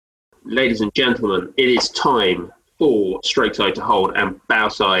ladies and gentlemen, it is time for Stroke Side to hold and Bow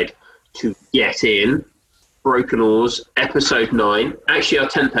Side to get in. Broken Oars, episode 9. Actually, our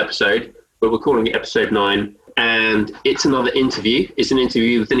 10th episode, but we're calling it episode 9. And it's another interview. It's an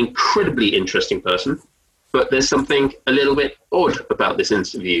interview with an incredibly interesting person. But there's something a little bit odd about this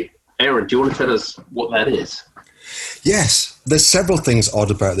interview. Aaron, do you want to tell us what that is? Yes, there's several things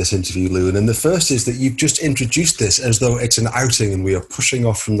odd about this interview, Lewin. And the first is that you've just introduced this as though it's an outing and we are pushing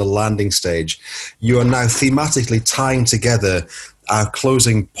off from the landing stage. You are now thematically tying together our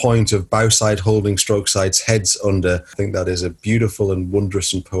closing point of bow side holding stroke sides heads under. I think that is a beautiful and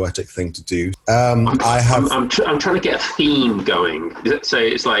wondrous and poetic thing to do. I'm trying to get a theme going. So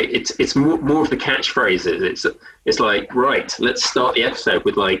it's like it's more of the catchphrases. It's like, right, let's start the episode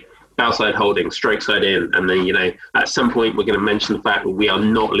with like bow side holding, stroke side in, and then at some point we're going to mention the fact that we are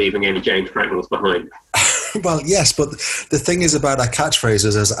not leaving any James Cracknells behind. Well, yes, but the thing is about our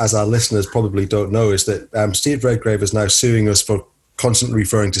catchphrases, as our listeners probably don't know, is that Steve Redgrave is now suing us for constantly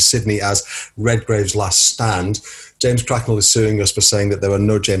referring to Sydney as Redgrave's last stand. James Cracknell is suing us for saying that there were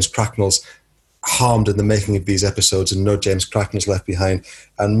no James Cracknells harmed in the making of these episodes and no James Cracknells left behind.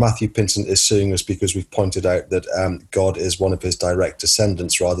 And Matthew Pinson is suing us because we've pointed out that God is one of his direct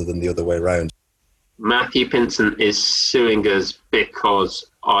descendants rather than the other way around. Matthew Pinson is suing us because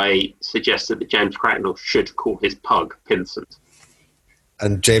I suggested that James Cracknell should call his pug Pinson.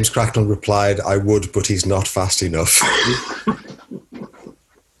 And James Cracknell replied, I would, but he's not fast enough.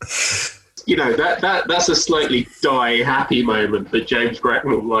 That's a slightly happy moment that James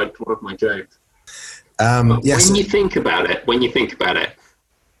Cracknell liked one of my jokes. Yes. When you think about it,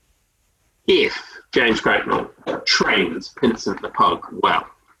 if James Cracknell trains Pinson the pug well,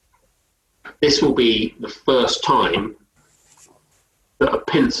 this will be the first time that a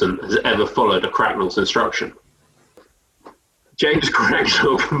Pinson has ever followed a Cracknell's instruction. James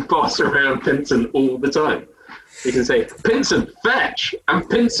Cracknell can boss around Pinson all the time. He can say, Pinson, fetch, and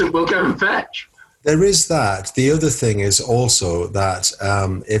Pinson will go and fetch. There is that. The other thing is also that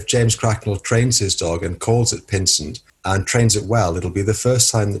if James Cracknell trains his dog and calls it Pinson and trains it well, it'll be the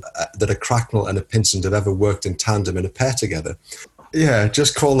first time that a Cracknell and a Pinson have ever worked in tandem in a pair together. Yeah,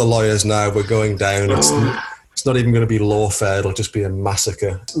 just call the lawyers now. We're going down. It's not even going to be lawfare. It'll just be a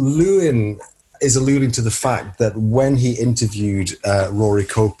massacre. Lewin is alluding to the fact that when he interviewed Rory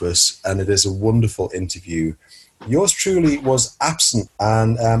Copus, and it is a wonderful interview, yours truly was absent,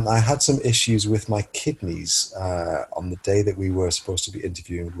 and I had some issues with my kidneys on the day that we were supposed to be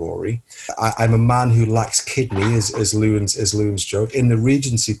interviewing Rory. I'm a man who lacks kidney, is Lewin's joke. In the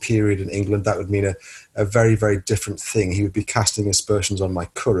Regency period in England, that would mean a very, very different thing. He would be casting aspersions on my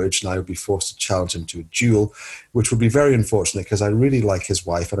courage, and I would be forced to challenge him to a duel, which would be very unfortunate because I really like his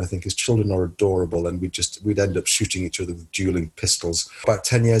wife, and I think his children are adorable, and we'd end up shooting each other with dueling pistols. About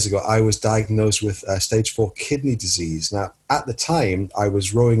 10 years ago, I was diagnosed with stage 4 kidney disease. Now, at the time, I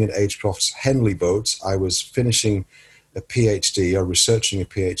was rowing in Agecroft's Henley boats. I was finishing a PhD or researching a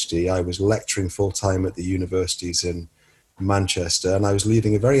PhD. I was lecturing full-time at the universities in Manchester, and I was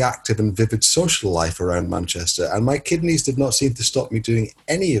leading a very active and vivid social life around Manchester, and my kidneys did not seem to stop me doing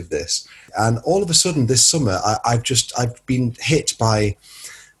any of this. And all of a sudden this summer I've been hit by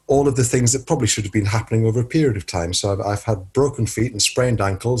all of the things that probably should have been happening over a period of time. So I've had broken feet and sprained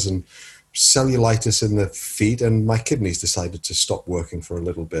ankles and cellulitis in the feet, and my kidneys decided to stop working for a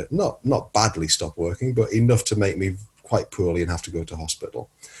little bit. Not badly stop working, but enough to make me quite poorly and have to go to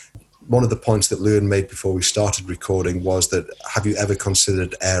hospital. One of the points that Lewin made before we started recording was that, have you ever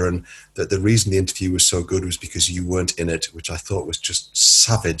considered, Aaron, that the reason the interview was so good was because you weren't in it, which I thought was just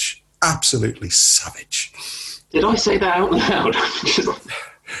savage, absolutely savage. Did I say that out loud?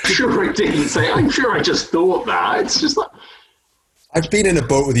 I'm sure I didn't say. I'm sure I just thought that. It's just like, I've been in a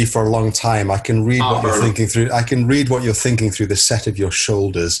boat with you for a long time. I can read what you're thinking through. I can read what you're thinking through the set of your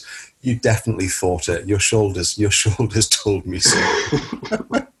shoulders. You definitely thought it. Your shoulders told me so.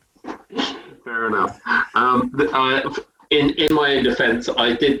 Fair enough. In my own defence,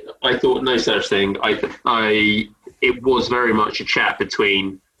 I thought no such thing. It was very much a chat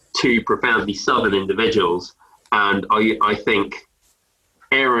between two profoundly southern individuals, and I think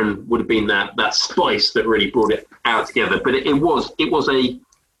Aaron would have been that spice that really brought it out together. But it was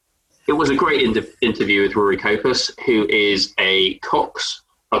a great interview with Rory Copus, who is a cox,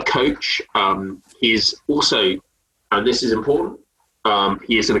 a coach. He is also, and this is important,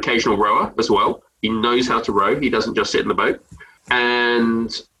 he is an occasional rower as well. He knows how to row. He doesn't just sit in the boat.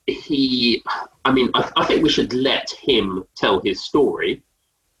 And I think we should let him tell his story,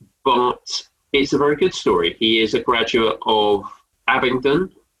 but it's a very good story. He is a graduate of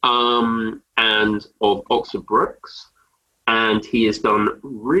Abingdon and of Oxford Brookes. and he has done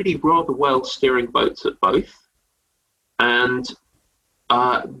really rather well steering boats at both. And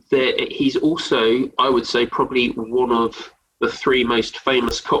he's also, I would say, probably one of the three most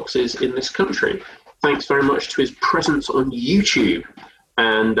famous coxes in this country, thanks very much to his presence on YouTube.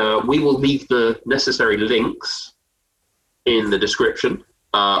 And we will leave the necessary links in the description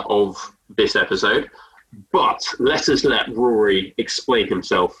of this episode. But let Rory explain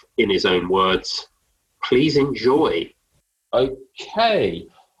himself in his own words. Please enjoy. Okay.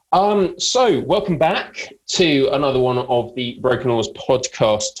 So welcome back to another one of the Broken Oars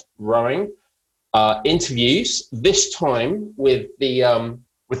podcast rowing interviews. This time with the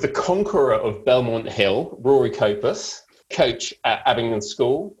conqueror of Belmont Hill, Rory Copus, coach at Abingdon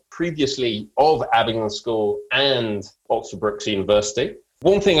School, previously of Abingdon School and Oxford Brookes University.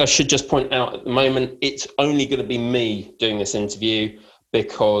 One thing I should just point out at the moment, it's only going to be me doing this interview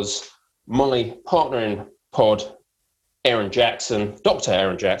because my partner in pod, Dr. Aaron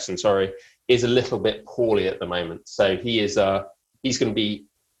Jackson, is a little bit poorly at the moment. So he's going to be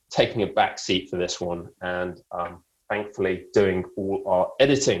taking a back seat for this one and thankfully doing all our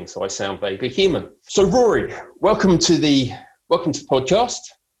editing, so I sound vaguely human. So Rory, welcome to the podcast.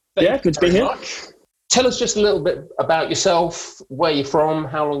 Good to be here. Tell us just a little bit about yourself, where you're from,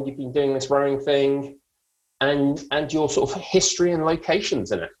 how long you've been doing this rowing thing, and your sort of history and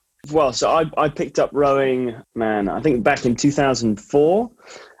locations in it. Well, so I picked up rowing, I think back in 2004.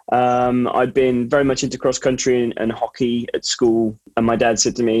 I'd been very much into cross country and hockey at school, and my dad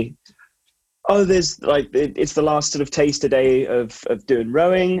said to me, there's it's the last sort of taste today of doing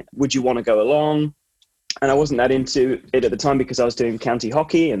rowing. Would you want to go along? And I wasn't that into it at the time because I was doing county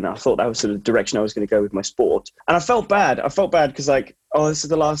hockey, and I thought that was sort of the direction I was going to go with my sport. And I felt bad because this is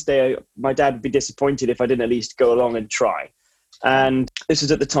the last day. My dad would be disappointed if I didn't at least go along and try. And this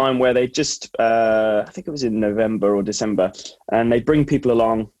was at the time where they just, I think it was in November or December, and they'd bring people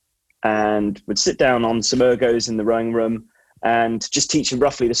along and would sit down on some ergos in the rowing room and just teach them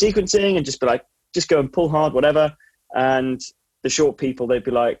roughly the sequencing and just be like, just go and pull hard, whatever. And the short people, they'd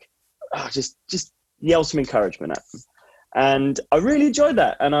be like, just yell some encouragement at them. And I really enjoyed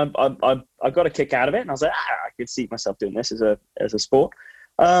that. And I got a kick out of it. And I was like, I could see myself doing this as a sport.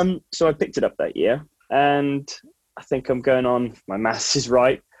 So I picked it up that year. And I think I'm going on, my maths is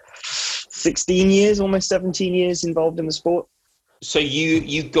right, 16 years, almost 17 years involved in the sport. So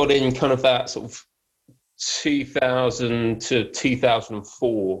you got in kind of that sort of 2000 to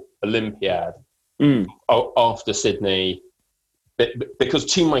 2004 Olympiad after Sydney. Because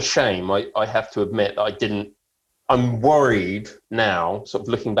to my shame, I have to admit that I'm worried now, sort of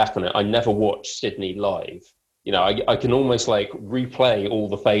looking back on it, I never watched Sydney live. You know, I can almost like replay all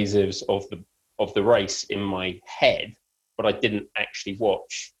the phases of the race in my head, but I didn't actually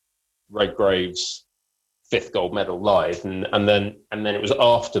watch Redgrove's 5th gold medal live. And then it was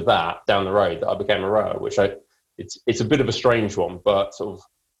after that, down the road, that I became a rower, which it's a bit of a strange one, but sort of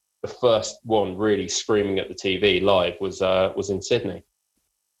the first one really screaming at the TV live was in Sydney.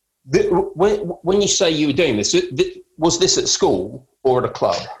 When you say you were doing this, was this at school or at a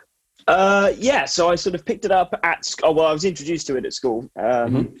club? So I sort of picked it up at I was introduced to it at school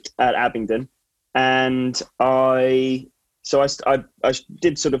at Abingdon, and I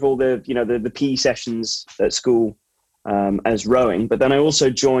did sort of all the the PE sessions at school as rowing, but then I also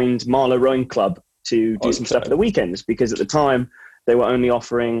joined Marlow Rowing Club to do some stuff at the weekends, because at the time they were only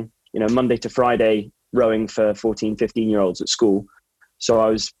offering, Monday to Friday rowing for 14, 15-year-olds at school. So I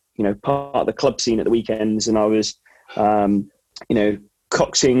was, part of the club scene at the weekends, and I was,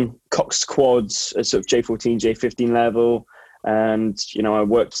 coxed quads at sort of J14, J15 level. And, I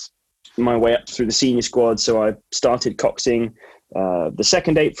worked my way up through the senior squad. So I started coxing the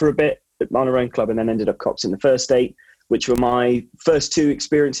second 8 for a bit at Marlow Rowing Club, and then ended up coxing the first 8, which were my first 2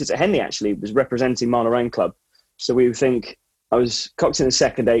 experiences at Henley, actually, was representing Marlow Rowing Club. So I was coxing the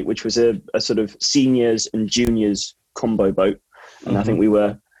second 8, which was a sort of seniors and juniors combo boat. And I think we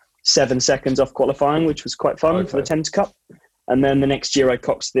were 7 seconds off qualifying, which was quite fun for the Thames Cup. And then the next year I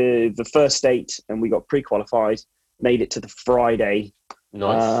coxed the first 8, and we got pre-qualified, made it to the Friday,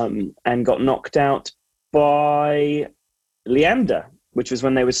 and got knocked out by Leander, which was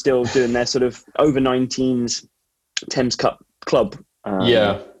when they were still doing their sort of over 19s Thames Cup club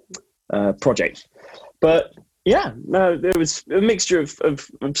project. But there was a mixture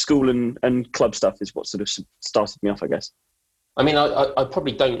of school and club stuff is what sort of started me off, I guess. I mean, I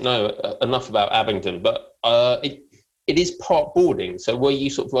probably don't know enough about Abingdon, but it is part boarding. So were you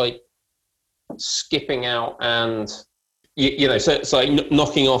sort of like skipping out and, so it's like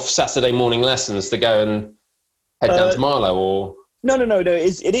knocking off Saturday morning lessons to go and head down to Marlow, or? No.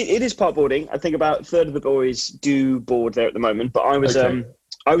 It is part boarding. I think about a third of the boys do board there at the moment. But I was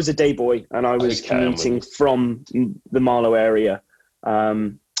a day boy, and I was commuting from the Marlow area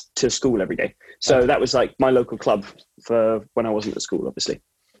to school every day. So that was like my local club for when I wasn't at school, obviously.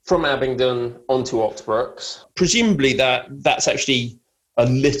 From Abingdon onto Oxbrookes, presumably that's actually a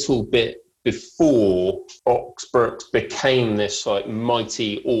little bit before Oxbrookes became this like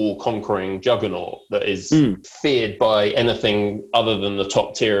mighty all-conquering juggernaut that is feared by anything other than the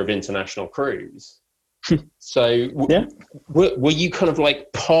top tier of international crews. So were you kind of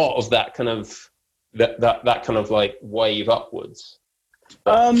like part of that kind of that kind of like wave upwards?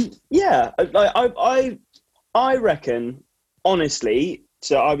 I reckon, honestly,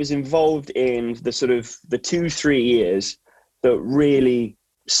 so I was involved in the sort of the 2-3 years that really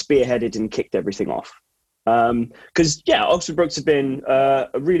spearheaded and kicked everything off. Because Oxford Brookes have been a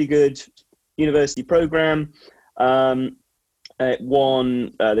really good university program. It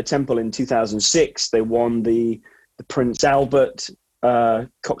won the Temple in 2006. They won the Prince Albert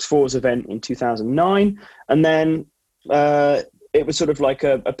Cox Fours event in 2009, and then it was sort of like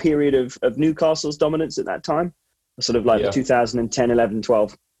a period of Newcastle's dominance at that time, sort of like 2010, 11,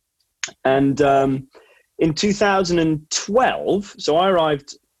 12. And in 2012, so I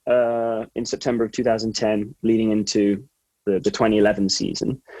arrived in September of 2010, leading into the 2011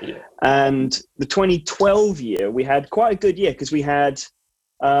 season. Yeah. And the 2012 year, we had quite a good year because we had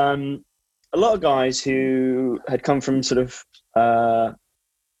a lot of guys who had come from sort of,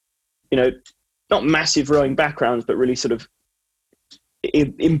 not massive rowing backgrounds, but really sort of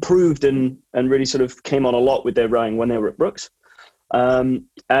improved and really sort of came on a lot with their rowing when they were at Brookes.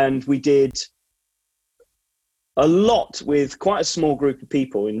 And we did a lot with quite a small group of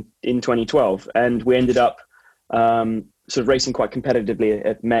people in 2012. And we ended up sort of racing quite competitively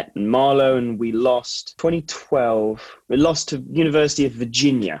at Met and Marlow. And we lost 2012. We lost to University of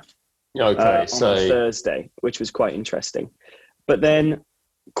Virginia on Thursday, which was quite interesting. But then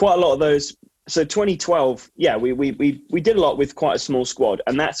quite a lot of those. So 2012, we did a lot with quite a small squad,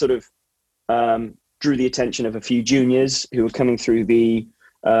 and that sort of drew the attention of a few juniors who were coming through the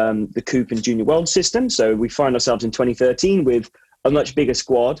Coop and Junior World system. So we find ourselves in 2013 with a much bigger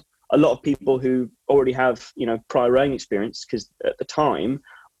squad, a lot of people who already have prior rowing experience, because at the time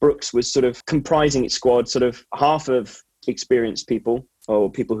Brookes was sort of comprising its squad sort of half of experienced people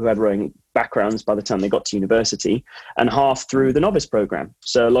or people who had rowing backgrounds by the time they got to university, and half through the novice program.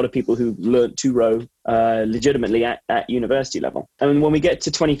 So a lot of people who learned to row legitimately at university level. And when we get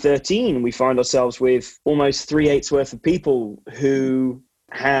to 2013, we find ourselves with almost 3/8 worth of people who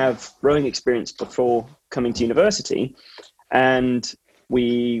have rowing experience before coming to university. And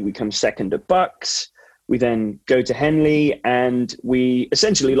we come second at Bucks. We then go to Henley, and we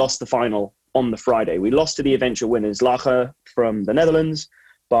essentially lost the final on the Friday. We lost to the eventual winners, Lacher from the Netherlands,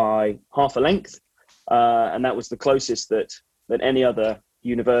 by half a length. And that was the closest that any other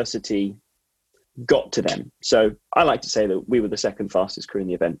university got to them. So I like to say that we were the second fastest crew in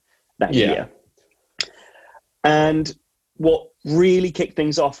the event that year. And what really kicked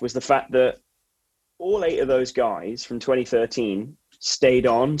things off was the fact that all 8 of those guys from 2013 stayed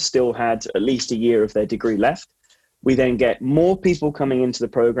on, still had at least a year of their degree left. We then get more people coming into the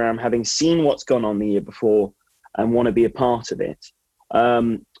program, having seen what's gone on the year before and want to be a part of it.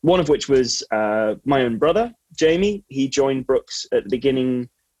 One of which was my own brother, Jamie. He joined Brookes at the beginning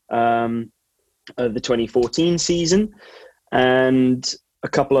of the 2014 season, and a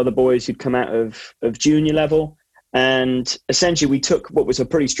couple other boys who'd come out of junior level. And essentially we took what was a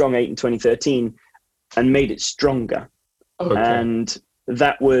pretty strong 8 in 2013 and made it stronger. Okay. And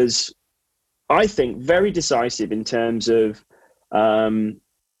that was, I think, very decisive in terms of,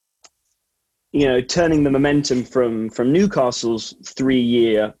 turning the momentum from Newcastle's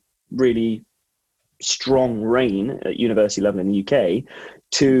 3-year really strong reign at university level in the UK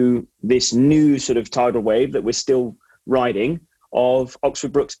to this new sort of tidal wave that we're still riding of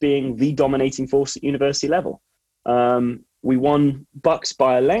Oxford Brookes being the dominating force at university level. We won Bucks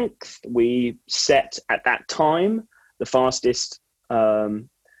by a length. We set at that time the fastest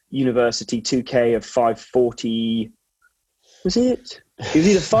university 2K of 5:40. Was it? It was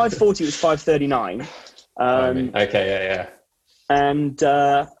either 5:40 or it was 5:39. And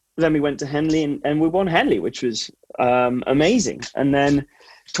then we went to Henley and we won Henley, which was amazing. And then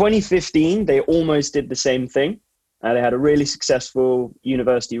 2015, they almost did the same thing. They had a really successful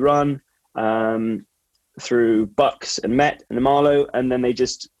university run through Bucks and Met and Marlow, and then they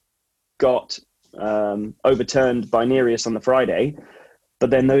just got overturned by Nereus on the Friday. But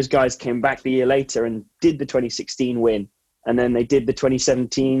then those guys came back the year later and did the 2016 win And then they did the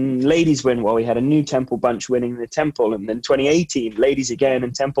 2017 ladies win while we had a new Temple bunch winning the Temple, and then 2018 ladies again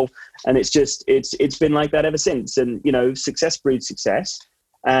and Temple. And it's been like that ever since. And, you know, success breeds success.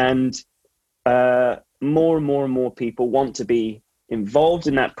 And more and more and more people want to be involved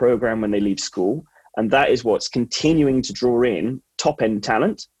in that program when they leave school. And that is what's continuing to draw in top end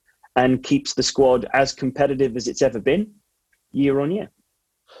talent and keeps the squad as competitive as it's ever been year on year.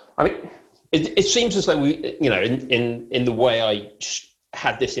 I mean, it seems as though we, you know, in the way I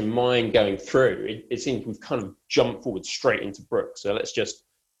had this in mind going through, it seems we've kind of jumped forward straight into Brooks. So let's just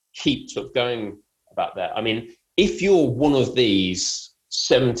keep sort of going about that. I mean, if you're one of these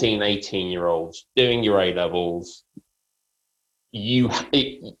 17, 18-year-olds doing your A-levels, you have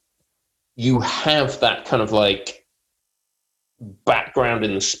that kind of like background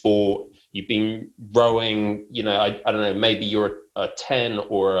in the sport. You've been rowing, you know, I don't know, maybe you're a 10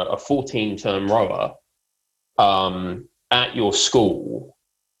 or a 14-term rower at your school.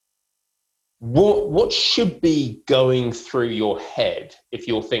 What should be going through your head if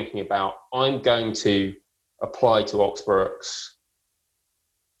you're thinking about, I'm going to apply to Oxbrooks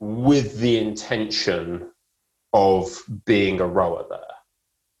with the intention of being a rower there?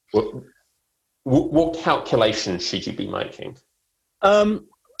 What calculations should you be making?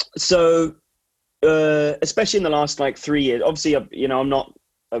 So, especially in the last like 3 years, obviously, you know, I'm not,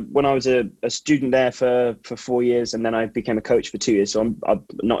 when I was a student there for 4 years, and then I became a coach for 2 years, so I'm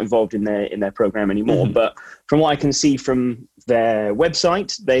not involved in their program anymore. Mm-hmm. But from what I can see from their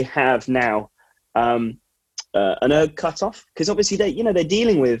website, they have now an erg cutoff, because obviously they're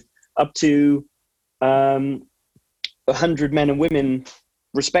dealing with up to 100 men and women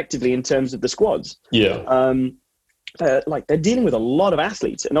respectively in terms of the squads. Yeah. Like they're dealing with a lot of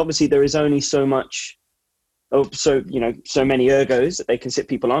athletes, and obviously there is only so many ergos that they can sit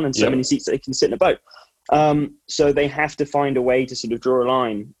people on, and so many seats that they can sit in a boat. So they have to find a way to sort of draw a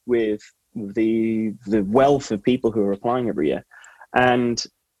line with the wealth of people who are applying every year. And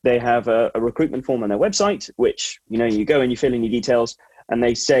they have a recruitment form on their website, which, you know, you go and you fill in your details, and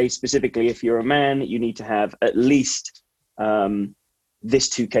they say specifically, if you're a man, you need to have at least this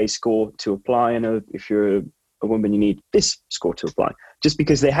 2K score to apply, and if you're a woman, you need this score to apply, just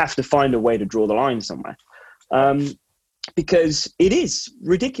because they have to find a way to draw the line somewhere. Because it is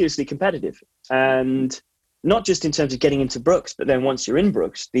ridiculously competitive, and not just in terms of getting into Brooks, but then once you're in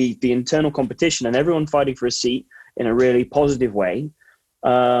Brooks, the internal competition and everyone fighting for a seat in a really positive way,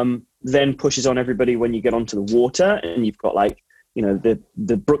 then pushes on everybody when you get onto the water, and you've got like, you know,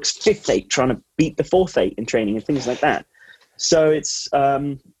 the Brooks 5th 8 trying to beat the 4th 8 in training and things like that. So it's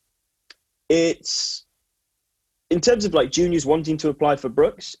in terms of like juniors wanting to apply for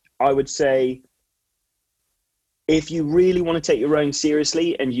Brooks, I would say if you really want to take your rowing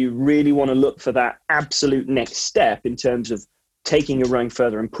seriously and you really want to look for that absolute next step in terms of taking your rowing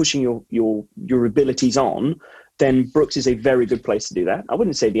further and pushing your abilities on, then Brooks is a very good place to do that. I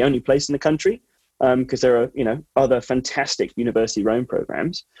wouldn't say the only place in the country, because there are, you know, other fantastic university rowing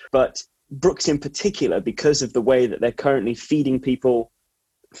programs, but Brooks in particular, because of the way that they're currently feeding people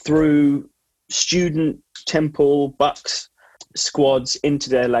through student Temple Bucks squads into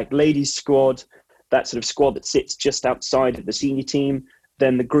their like ladies squad, that sort of squad that sits just outside of the senior team,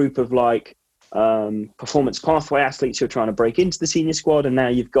 then the group of like performance pathway athletes who are trying to break into the senior squad, and now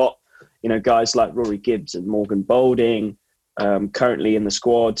you've got, you know, guys like Rory Gibbs and Morgan Boulding currently in the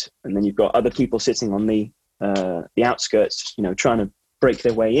squad, and then you've got other people sitting on the outskirts, you know, trying to break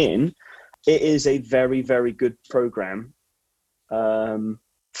their way in. It is a very, very good program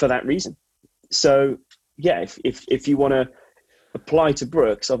for that reason. So yeah, if you want to apply to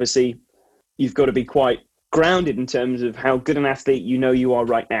Brooks, obviously you've got to be quite grounded in terms of how good an athlete you know you are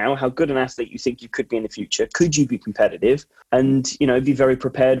right now, how good an athlete you think you could be in the future. Could you be competitive? And, you know, be very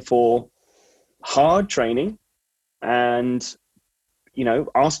prepared for hard training and, you know,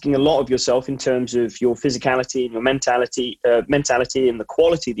 asking a lot of yourself in terms of your physicality and your mentality and the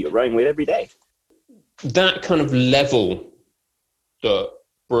quality that you're rowing with every day. That kind of level that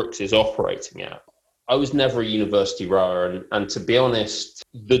Brooks is operating at, I was never a university rower, and to be honest,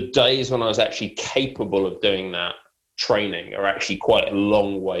 the days when I was actually capable of doing that training are actually quite a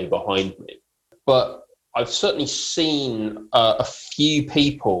long way behind me. But I've certainly seen a few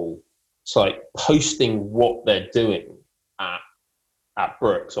people like posting what they're doing at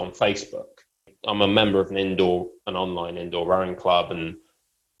Brooks on Facebook. I'm a member of an online indoor rowing club, and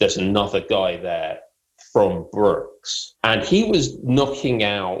there's another guy there from Brooks, and he was knocking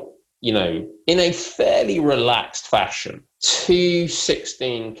out, you know, in a fairly relaxed fashion, 2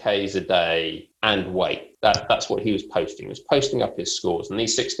 16Ks a day and weight. That's what he was posting. He was posting up his scores, and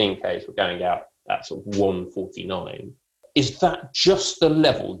these 16Ks were going out at sort of 1:49. is that just the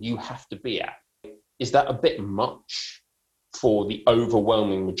level you have to be at? Is that a bit much for the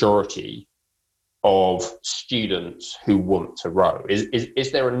overwhelming majority of students who want to row?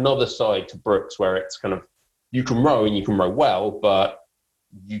 Is there another side to Brooks where it's kind of, you can row and you can row well, but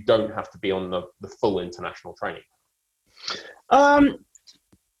you don't have to be on the full international training?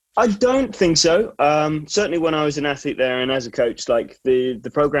 I don't think so. Certainly when I was an athlete there and as a coach, like the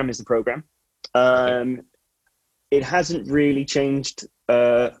program is the program. It hasn't really changed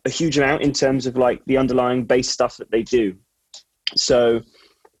a huge amount in terms of like the underlying base stuff that they do. So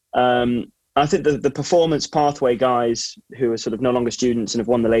I think the performance pathway guys who are sort of no longer students and have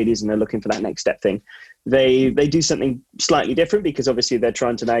won the ladies and they're looking for that next step thing, they do something slightly different because obviously they're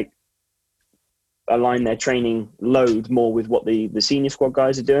trying to align their training load more with what the senior squad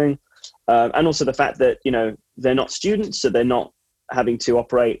guys are doing. And also the fact that, they're not students, so they're not having to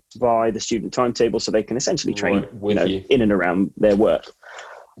operate by the student timetable, so they can essentially train in and around their work.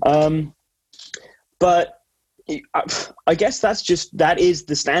 But I guess that is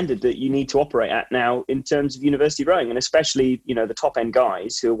the standard that you need to operate at now in terms of university rowing, and especially, the top end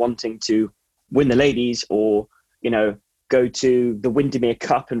guys who are wanting to win the ladies or, go to the Windermere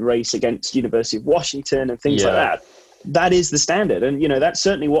Cup and race against University of Washington and things like that. That is the standard. And, that's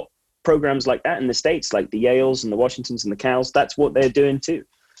certainly what programs like that in the States, like the Yales and the Washingtons and the Cals, that's what they're doing too.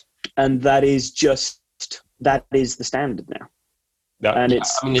 And that is the standard now. And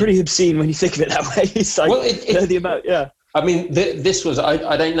it's pretty obscene when you think of it that way. It's like, the amount, I mean, this was,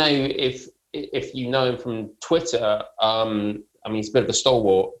 I don't know if you know him from Twitter. He's a bit of a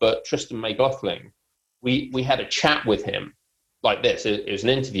stalwart, but Tristan McLaughlin, we had a chat with him like this. It was an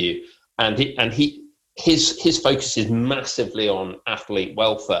interview, and his focus is massively on athlete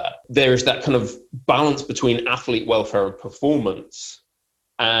welfare. There is that kind of balance between athlete welfare and performance.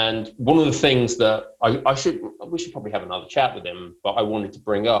 And one of the things that we should probably have another chat with him, but I wanted to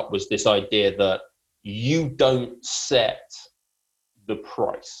bring up was this idea that you don't set the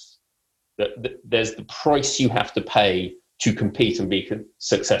price. That there's the price you have to pay to compete and be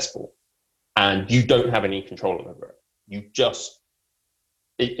successful, and you don't have any control over it. You just,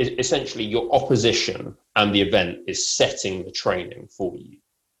 essentially your opposition and the event is setting the training for you,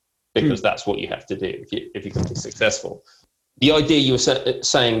 because that's what you have to do if you can be successful. The idea you were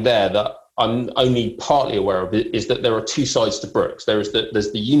saying there that I'm only partly aware of is that there are two sides to Brooks. There's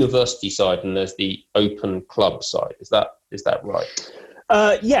the university side and there's the open club side. Is that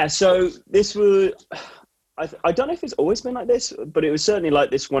right? So this was, I don't know if it's always been like this, but it was certainly like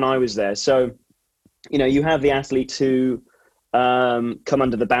this when I was there. So, you have the athletes who come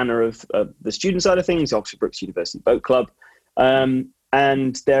under the banner of the student side of things, Oxford Brookes University Boat Club.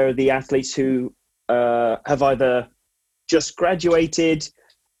 And there are the athletes who have either just graduated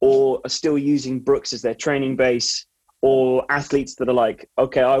or are still using Brooks as their training base, or athletes that are like,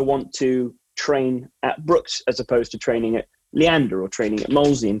 okay, I want to train at Brooks as opposed to training at Leander or training at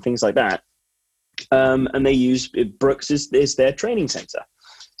Molesey and things like that. And they use Brooks as their training center.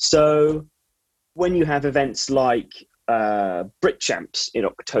 So when you have events like Brit Champs in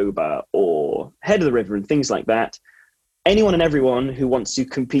October or Head of the River and things like that, anyone and everyone who wants to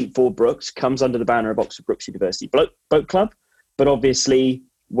compete for Brooks comes under the banner of Oxford Brookes University Boat Club. But obviously,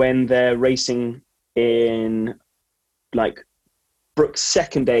 when they're racing in Brooks'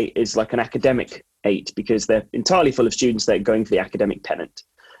 second 8 is like an academic 8 because they're entirely full of students that are going for the academic pennant,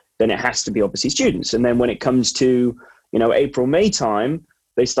 then it has to be obviously students. And then when it comes to, April, May time,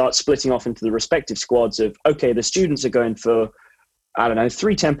 they start splitting off into the respective squads of, okay, the students are going for,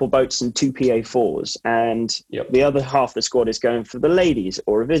 3 Temple boats and 2 PA4s. And the other half of the squad is going for the ladies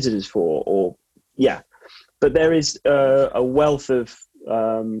or a visitors for, But there is a wealth of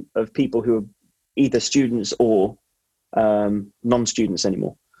people who are either students or non-students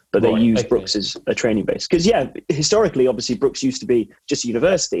anymore, but they use Brooks as a training base. Because, historically, obviously, Brooks used to be just a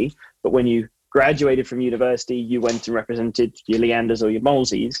university, but when you graduated from university, you went and represented your Leanders or your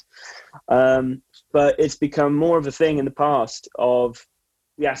Moleseys. But it's become more of a thing in the past of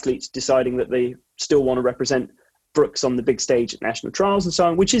the athletes deciding that they still want to represent Brooks on the big stage at national trials and so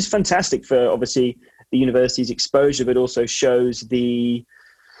on, which is fantastic for, obviously, the university's exposure, but also shows the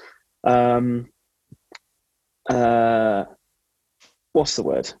what's the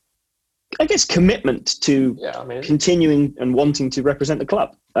word? I guess commitment to continuing and wanting to represent the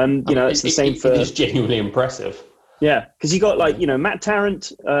club. And it's the same for. It is genuinely impressive. Yeah, because you got Matt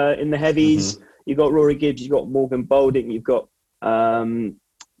Tarrant in the heavies. Mm-hmm. You've got Rory Gibbs. You've got Morgan Boulding. You've got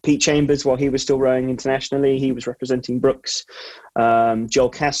Pete Chambers while he was still rowing internationally. He was representing Brooks. Joel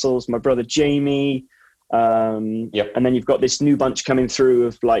Castles, my brother Jamie. And then you've got this new bunch coming through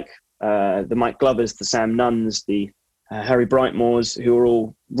of the Mike Glovers, the Sam Nunns, the Harry Brightmore's, who are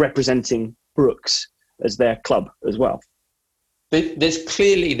all representing Brooks as their club as well. There's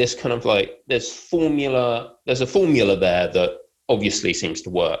clearly this kind of like, there's a formula there that obviously seems to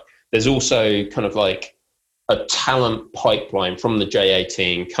work. There's also kind of like a talent pipeline from the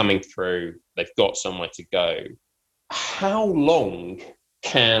J18 coming through. They've got somewhere to go. How long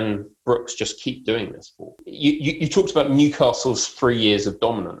can Brooks just keep doing this for? You talked about Newcastle's 3 years of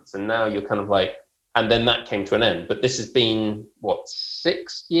dominance, and now you're kind of like, and then that came to an end. But this has been,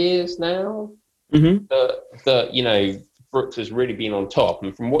 6 years now? Mm-hmm. That you know, Brooks has really been on top.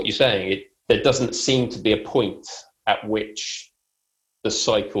 And from what you're saying, there doesn't seem to be a point at which the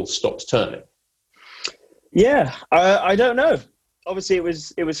cycle stops turning. Yeah, I don't know. Obviously, it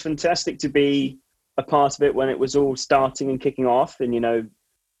was fantastic to be a part of it when it was all starting and kicking off. And, you know,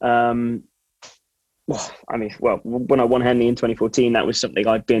 when I won Henley in 2014, that was something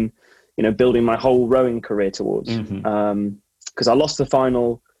I'd been, you know, building my whole rowing career towards. Because I lost the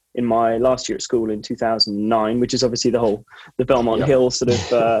final in my last year at school in 2009, which is obviously the Belmont Hill sort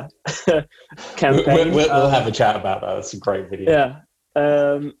of campaign. We'll have a chat about that. That's a great video.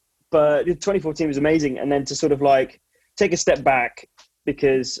 Yeah. But 2014 was amazing. And then to sort of like take a step back,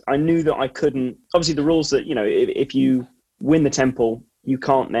 because I knew that I couldn't, obviously the rules that, you know, if you win the Temple, you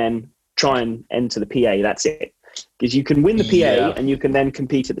can't then try and enter the PA. That's it. Because you can win the PA and you can then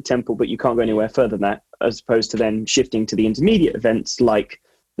compete at the Temple, but you can't go anywhere further than that, as opposed to then shifting to the intermediate events like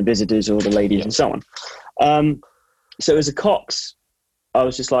the Visitors or the Ladies and so on. So as a Cox, I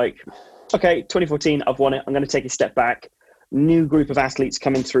was just like, okay, 2014, I've won it. I'm going to take a step back. New group of athletes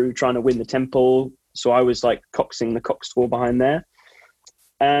coming through trying to win the Temple. So I was like coxing the Cox Tour behind there.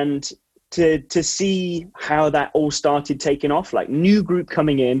 And to see how that all started taking off, like new group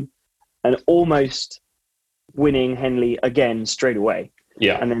coming in and almost winning Henley again straight away.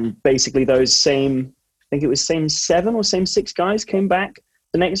 Yeah. And then basically those same 7 or same 6 guys came back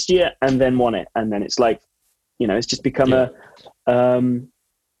the next year and then won it. And then it's like, you know, it's just become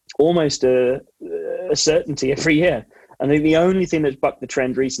almost a certainty every year. I think the only thing that's bucked the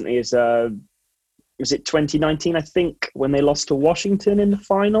trend recently is, was it 2019, I think, when they lost to Washington in the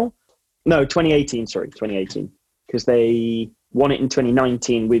final? No, 2018, because they won it in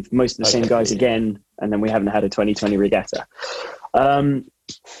 2019 with most of the same guys again, and then we haven't had a 2020 regatta.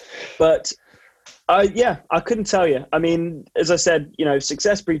 But I couldn't tell you. I mean, as I said, you know,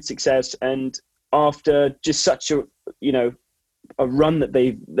 success breeds success, and after just such a run that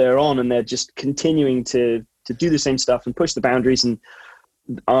they're on, and they're just continuing to do the same stuff and push the boundaries, and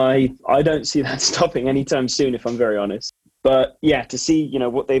I don't see that stopping anytime soon, if I'm very honest. But yeah, to see, you know,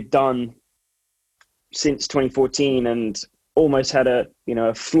 what they've done since 2014 and almost had a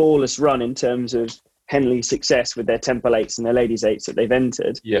flawless run in terms of Henley success with their Temple 8s and their Ladies 8s that they've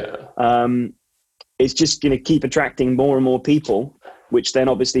entered. Yeah. It's just going to keep attracting more and more people, which then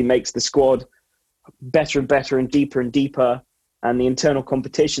obviously makes the squad better and better and deeper, and the internal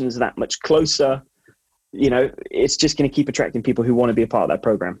competitions that much closer. You know, it's just going to keep attracting people who want to be a part of that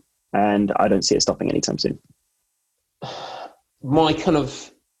program, and I don't see it stopping anytime soon. My kind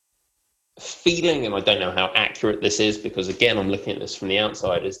of feeling, and I don't know how accurate this is because, again, I'm looking at this from the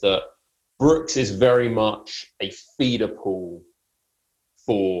outside, is that Brooks is very much a feeder pool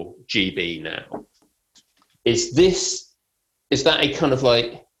for GB now. Is that a kind of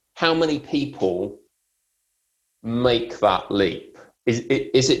like, how many people make that leap?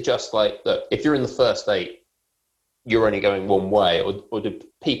 Is it just like, look, if you're in the first 8, you're only going one way, or do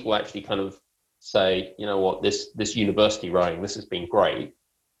people actually kind of say, you know what, this university rowing, this has been great,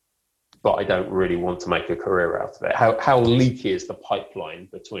 but I don't really want to make a career out of it? How leaky is the pipeline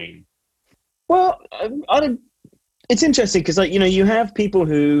between? Well, it's interesting because, like, you know, you have people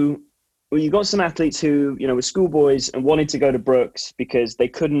who, well, you got some athletes who, you know, were schoolboys and wanted to go to Brooks because they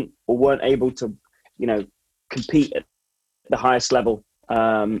couldn't or weren't able to, you know, compete at the highest level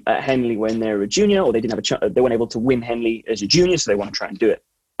at Henley when they were a junior, or they didn't have they weren't able to win Henley as a junior, so they want to try and do it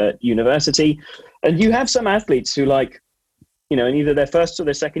at university. And you have some athletes who, like, you know, in either their first or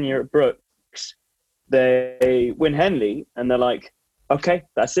their second year at Brooks, they win Henley and they're like, okay,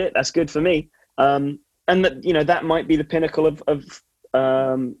 that's it, that's good for me. And that, you know, that might be the pinnacle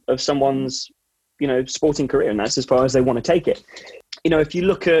of someone's, you know, sporting career, and that's as far as they want to take it. You know, if you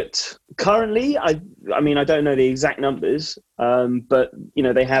look at currently, I mean, I don't know the exact numbers, but, you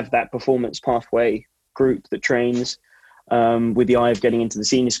know, they have that performance pathway group that trains with the eye of getting into the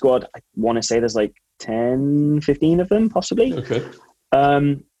senior squad. I want to say there's like 10, 15 of them, possibly. Okay.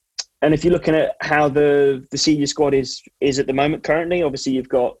 And if you're looking at how the senior squad is at the moment currently, obviously you've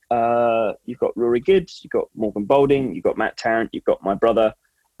got Rory Gibbs, you've got Morgan Boulding, you've got Matt Tarrant, you've got my brother.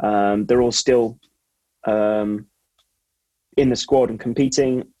 They're all still in the squad and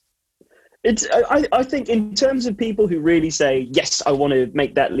competing. I think in terms of people who really say, yes, I want to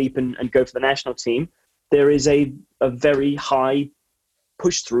make that leap and go for the national team, there is a very high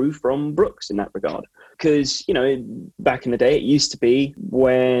push through from Brooks in that regard. Because, back in the day, it used to be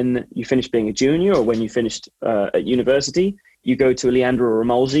when you finished being a junior or when you finished at university, you go to a Leandro or a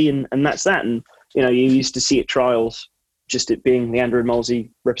Molsey and that's that. And, you used to see at trials just it being Leandro and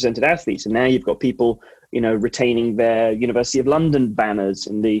Molsey represented athletes. And now you've got people, retaining their University of London banners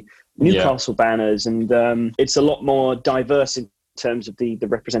and the Newcastle banners. And it's a lot more diverse in terms of the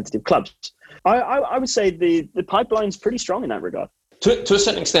representative clubs. I would say the pipeline's pretty strong in that regard. To a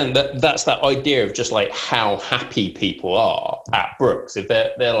certain extent, that's that idea of just like how happy people are at Brooks. If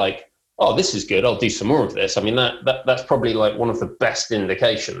they're like, oh, this is good, I'll do some more of this. I mean, that's probably like one of the best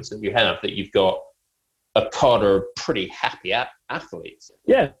indications that you have that you've got a cadre of pretty happy athletes.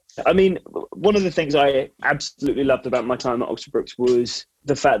 Yeah. I mean, one of the things I absolutely loved about my time at Oxford Brookes was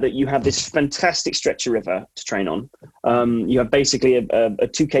the fact that you have this fantastic stretch of river to train on. You have basically a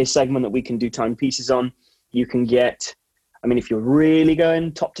 2K segment that we can do timepieces on. You can get, if you're really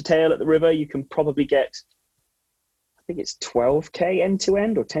going top to tail at the river, you can probably get, I think it's 12K end to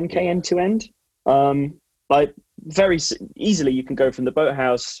end or 10K end to end. Like very easily, you can go from the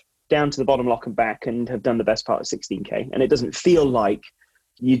boathouse down to the bottom lock and back and have done the best part of 16K. And it doesn't feel like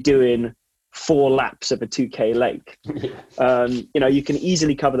you're doing 4 laps of a 2K lake. You can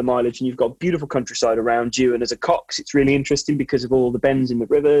easily cover the mileage and you've got beautiful countryside around you. And as a cox, it's really interesting because of all the bends in the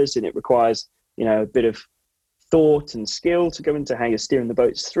rivers and it requires, a bit of thought and skill to go into how you're steering the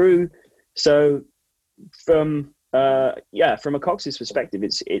boats through. So from a cox's perspective,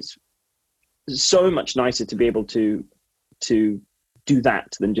 it's so much nicer to be able to do that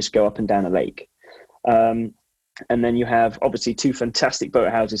than just go up and down a lake. And then you have obviously 2 fantastic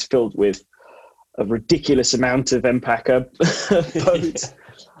boathouses filled with a ridiculous amount of Empacher boats.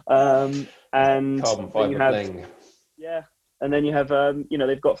 And carbon fiber thing. Yeah. And then you have,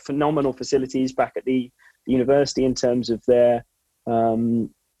 they've got phenomenal facilities back at the university in terms of their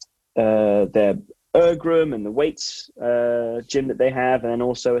erg-room and the weights gym that they have, and then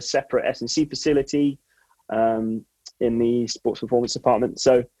also a separate S&C facility in the sports performance department.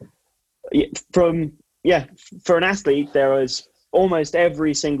 So for an athlete, there is almost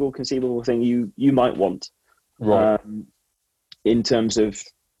every single conceivable thing you might want, right? In terms of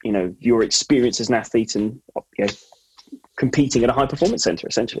your experience as an athlete and competing at a high performance center,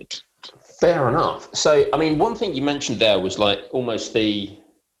 essentially. Fair enough. So, one thing you mentioned there was like almost the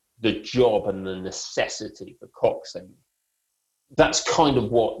job and the necessity for coxing. That's kind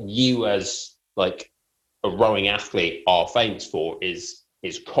of what you as like a rowing athlete are famous for is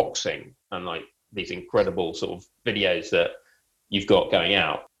coxing and like these incredible sort of videos that you've got going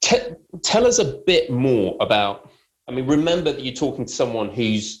out. Tell us a bit more about, remember that you're talking to someone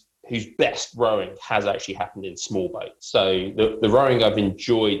whose best rowing has actually happened in small boats. So the rowing I've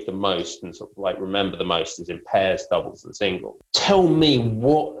enjoyed the most and sort of like remember the most is in pairs, doubles and singles. Tell me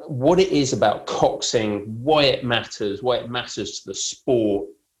what it is about coxing, why it matters to the sport,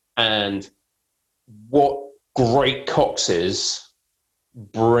 and what great coxes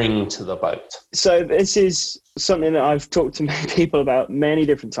bring to the boat. So this is something that I've talked to many people about many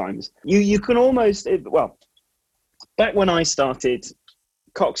different times. You can almost, back when I started,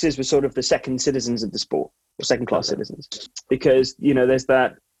 coxes were sort of the second citizens of the sport, or second class citizens, because there's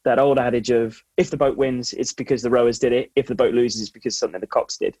that old adage of if the boat wins, it's because the rowers did it. If the boat loses, it's because something the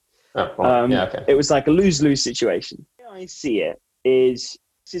cox did. Oh, well, okay. It was like a lose-lose situation. The way I see it is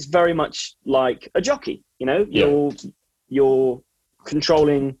very much like a jockey. You're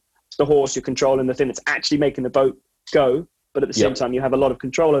controlling the horse, you're controlling the thing that's actually making the boat go, but at the same time you have a lot of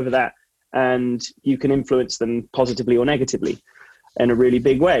control over that and you can influence them positively or negatively in a really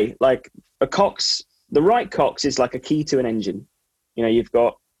big way. Like a cox, the right cox is like a key to an engine. You've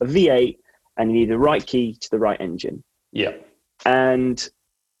got a V8 and you need the right key to the right engine. Yeah. And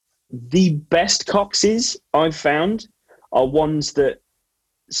the best coxes I've found are ones that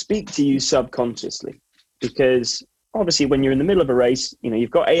speak to you subconsciously, because obviously when you're in the middle of a race,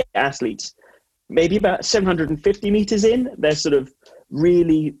 you've got 8 athletes, maybe about 750 meters in, they're sort of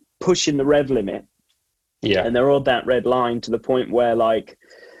really pushing the rev limit. Yeah. And they're on that red line to the point where the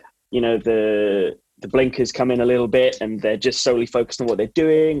blinkers come in a little bit and they're just solely focused on what they're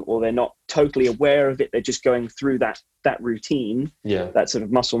doing, or they're not totally aware of it. They're just going through that routine, that sort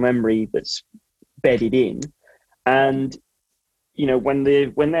of muscle memory that's bedded in. And, when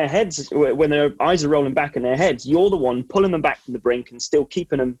their eyes are rolling back in their heads, you're the one pulling them back from the brink and still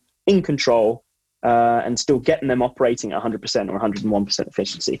keeping them in control and still getting them operating at 100% or 101%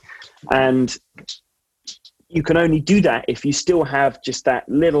 efficiency. And you can only do that if you still have just that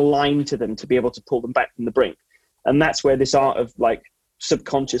little line to them to be able to pull them back from the brink. And that's where this art of like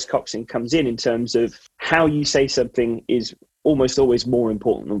subconscious coxing comes in terms of how you say something is almost always more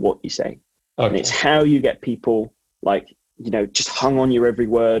important than what you say. Okay. And it's how you get people like, just hung on your every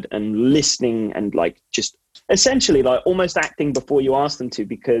word and listening and like just essentially like almost acting before you ask them to,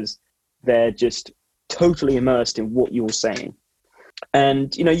 because they're just totally immersed in what you're saying.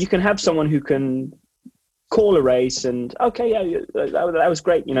 And, you can have someone who can call a race and, okay, yeah, that was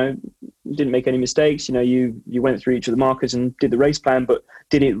great. You didn't make any mistakes. You went through each of the markers and did the race plan, but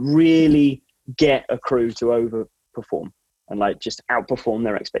did it really get a crew to overperform and like just outperform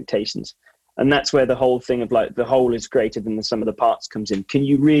their expectations? And that's where the whole thing of like the whole is greater than the sum of the parts comes in. Can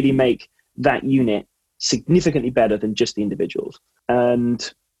you really make that unit significantly better than just the individuals?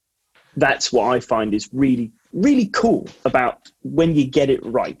 And that's what I find is really, really cool about when you get it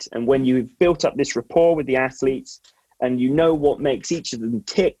right and when you've built up this rapport with the athletes and you know what makes each of them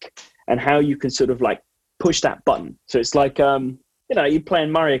tick and how you can sort of like push that button. So it's like, you play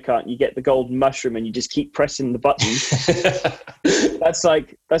in Mario Kart and you get the golden mushroom and you just keep pressing the button.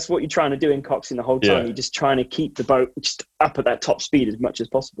 That's what you're trying to do in coxing the whole time. Yeah. You're just trying to keep the boat just up at that top speed as much as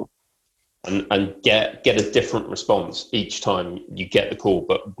possible. And get a different response each time you get the call,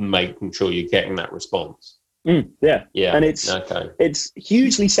 but making sure you're getting that response. Yeah. And it's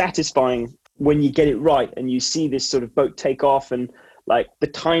hugely satisfying when you get it right and you see this sort of boat take off and like the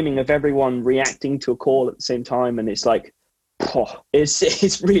timing of everyone reacting to a call at the same time. And it's like,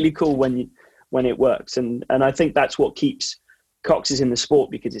 it's really cool when it works. And I think that's what keeps coxes in the sport,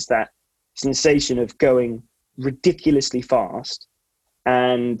 because it's that sensation of going ridiculously fast.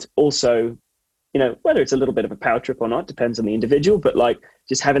 And also, whether it's a little bit of a power trip or not, depends on the individual, but like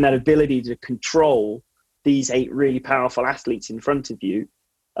just having that ability to control these 8 really powerful athletes in front of you,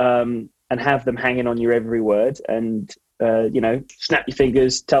 and have them hanging on your every word and, snap your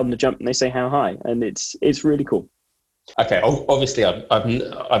fingers, tell them to jump and they say how high. And it's really cool. Okay. Obviously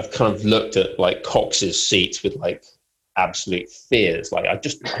I've kind of looked at like Cox's seats with like absolute fears. Like I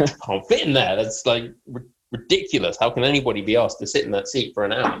just can't fit in there. That's like ridiculous. How can anybody be asked to sit in that seat for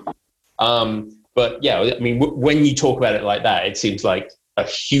an hour? But yeah, I mean, when you talk about it like that, it seems like a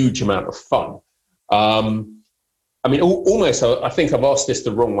huge amount of fun. I mean, almost, I think I've asked this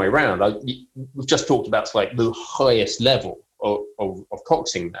the wrong way around. We've just talked about like the highest level of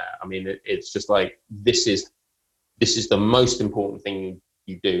coxing there. I mean, it's just like, this is the most important thing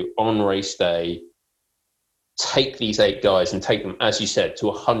you do on race day. Take these 8 guys and take them, as you said, to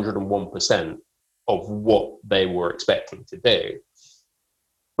 101% of what they were expecting to do.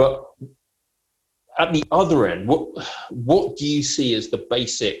 But at the other end, what do you see as the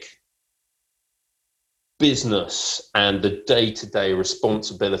basic business and the day-to-day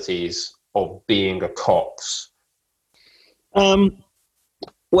responsibilities of being a cox?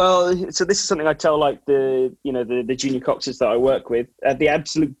 Well, so this is something I tell like the junior coxers that I work with. At the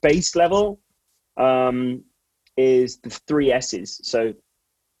absolute base level is the 3 S's. So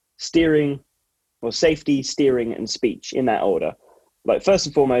steering, or safety, steering, and speech, in that order. Like first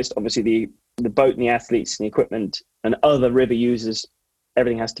and foremost, obviously the boat and the athletes and the equipment and other river users,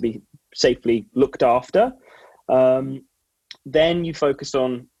 everything has to be safely looked after. Then you focus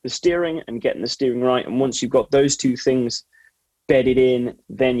on the steering and getting the steering right. And once you've got those 2 things bedded in,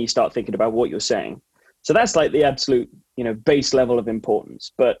 then you start thinking about what you're saying. So that's like the absolute, base level of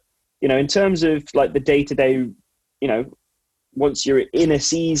importance. But, in terms of like the day-to-day, once you're in a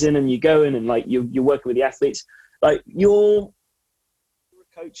season and you go in and like you're working with the athletes, like you're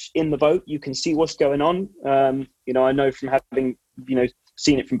a coach in the boat, you can see what's going on. I know from having,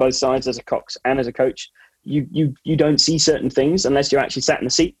 seen it from both sides as a cox and as a coach, you don't see certain things unless you're actually sat in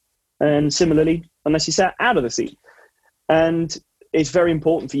the seat, and similarly, unless you sat out of the seat. And it's very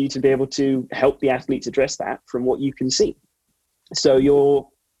important for you to be able to help the athletes address that from what you can see. So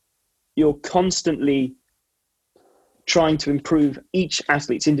you're constantly trying to improve each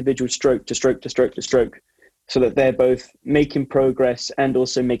athlete's individual stroke to stroke to stroke to stroke, so that they're both making progress and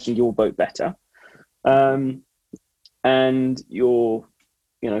also making your boat better. And you're,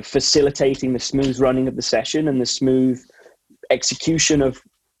 facilitating the smooth running of the session and the smooth execution of,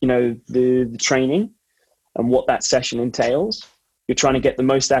 the training and what that session entails. You're trying to get the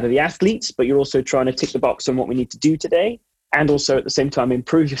most out of the athletes, but you're also trying to tick the box on what we need to do today, and also at the same time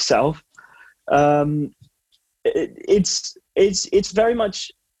improve yourself. It's very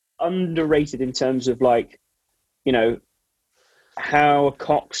much underrated in terms of like, how a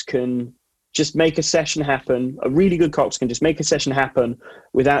cox can just make a session happen. A really good cox can just make a session happen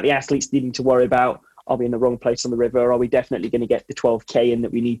without the athletes needing to worry about, Are we in the wrong place on the river? Are we definitely going to get the 12K in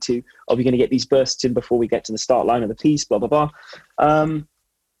that we need to? Are we going to get these bursts in before we get to the start line of the piece? Blah, blah, blah.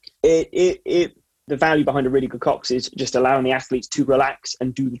 The value behind a really good Cox is just allowing the athletes to relax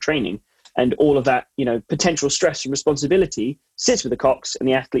and do the training. And all of that, potential stress and responsibility sits with the Cox, and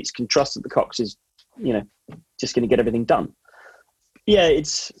the athletes can trust that the Cox is, just going to get everything done. Yeah,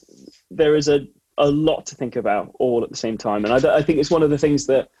 there is a lot to think about all at the same time. And I think it's one of the things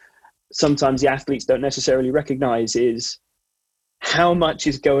that sometimes the athletes don't necessarily recognize is how much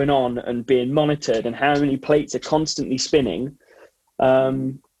is going on and being monitored and how many plates are constantly spinning.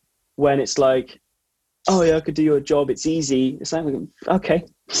 When it's like, oh yeah, I could do your job, it's easy. It's like, okay,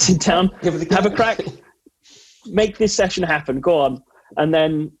 sit down, have a crack, make this session happen, go on. And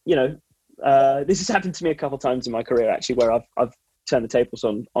then, this has happened to me a couple of times in my career, actually, where I've turned the tables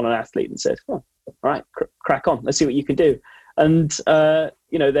on an athlete and said, oh, all right, crack on, let's see what you can do. And,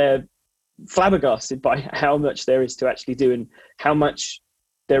 they're flabbergasted by how much there is to actually do and how much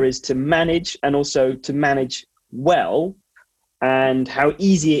there is to manage, and also to manage well, and how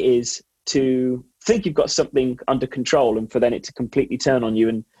easy it is to think you've got something under control and for then it to completely turn on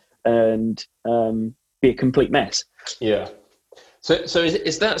you and be a complete mess. Yeah. So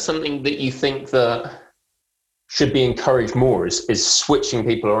is that something that you think that should be encouraged more, is switching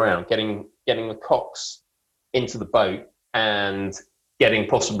people around, getting the Cox into the boat and getting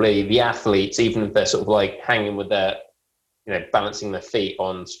possibly the athletes, even if they're sort of like hanging with their, balancing their feet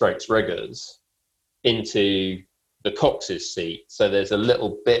on Stokes riggers, into the Cox's seat, so there's a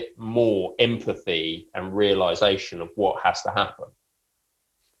little bit more empathy and realization of what has to happen?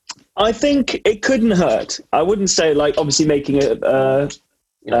 I think it couldn't hurt. I wouldn't say obviously making a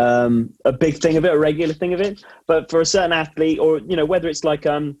big thing of it, a regular thing of it, but for a certain athlete, or whether it's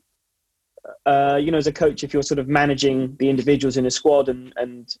as a coach, if you're sort of managing the individuals in a squad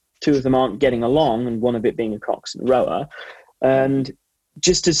and two of them aren't getting along, and one of it being a Cox and a rower, and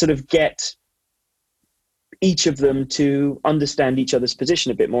just to sort of get each of them to understand each other's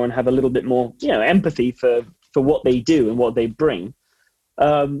position a bit more and have a little bit more, empathy for what they do and what they bring.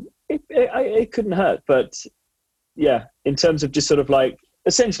 It couldn't hurt, but yeah, in terms of just sort of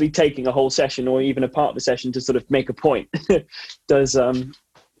essentially taking a whole session or even a part of the session to sort of make a point does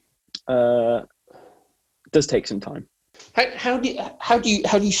take some time. How do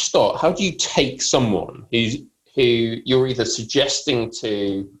you start? How do you take someone who you're either suggesting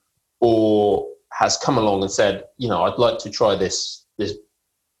to or has come along and said, I'd like to try this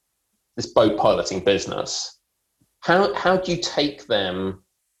boat piloting business? How do you take them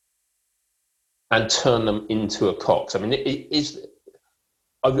and turn them into a Cox? I mean,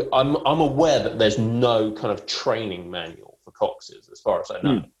 I'm aware that there's no kind of training manual for Coxes, as far as I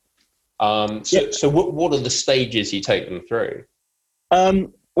know. So what are the stages you take them through?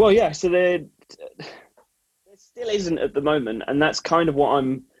 Well, yeah. So there still isn't at the moment, and that's kind of what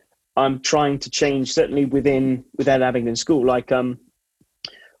I'm trying to change, certainly within Abingdon School.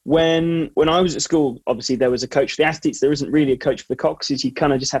 When I was at school, obviously there was a coach for the athletes. There isn't really a coach for the Coxes. You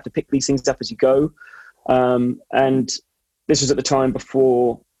kind of just have to pick these things up as you go. And this was at the time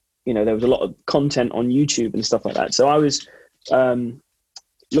before, there was a lot of content on YouTube and stuff like that. So I was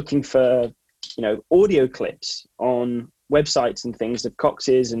looking for, audio clips on websites and things of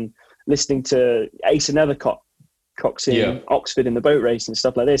Coxes, and listening to Ace, another Cox in Oxford in the boat race and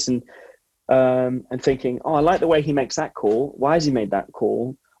stuff like this, and thinking, I like the way he makes that call. Why has he made that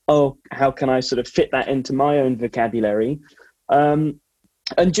call? Oh, how can I sort of fit that into my own vocabulary? And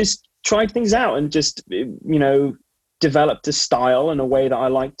just tried things out and just, developed a style and a way that I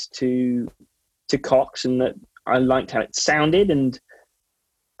liked to Cox, and that I liked how it sounded. And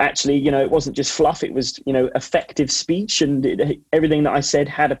actually, it wasn't just fluff. It was, effective speech, and everything that I said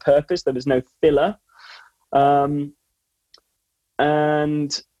had a purpose. There was no filler. And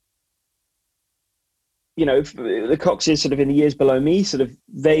the Coxes sort of in the years below me, sort of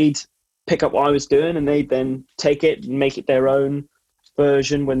they'd pick up what I was doing, and they'd then take it and make it their own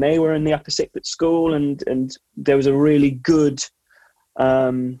version when they were in the upper sixth at school. And there was a really good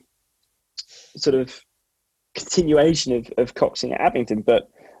sort of continuation of Coxing at Abingdon. But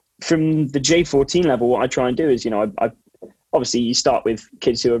from the J14 level, what I try and do is, I obviously you start with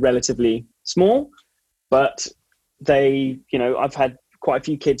kids who are relatively small, but they, I've had quite a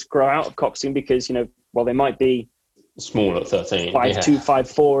few kids grow out of Coxing because, while they might be small at 13, 5'2",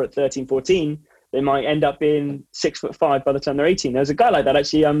 5'4" at 13, 14, they might end up being 6'5" by the time they're 18. There's a guy like that,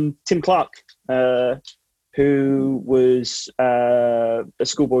 actually, Tim Clark, who was a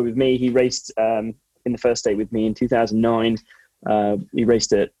schoolboy with me. He raced in the first day with me in 2009. He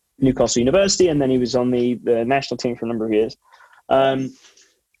raced at Newcastle University, and then he was on the national team for a number of years.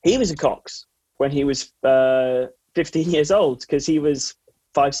 He was a Cox when he was 15 years old, because he was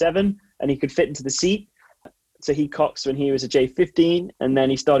 5'7" and he could fit into the seat. So he coxed when he was a J15, and then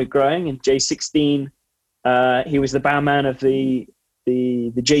he started growing. And J16, he was the bowman of the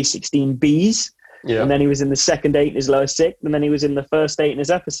J16Bs. Yeah. And then he was in the second 8 in his lower 6th, and then he was in the first 8 in his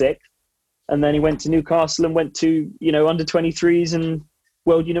upper 6th. And then he went to Newcastle and went to, under 23s and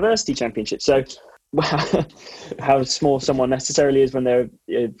World University Championships. So how small someone necessarily is when they're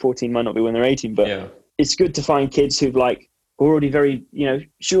 14 might not be when they're 18, but it's good to find kids who've already very,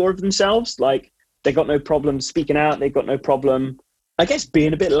 sure of themselves. Like, they got no problem speaking out. They've got no problem, I guess,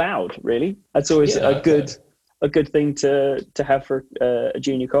 being a bit loud, really. That's always a good thing to have for a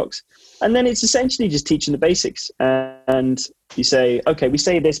junior cox. And then it's essentially just teaching the basics. And you say, okay, we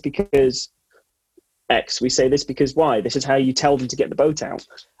say this because X, we say this because Y. This is how you tell them to get the boat out.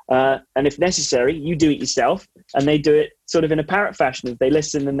 And if necessary, you do it yourself, and they do it sort of in a parrot fashion. They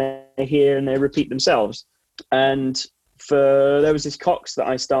listen and they hear and they repeat themselves. And there was this cox that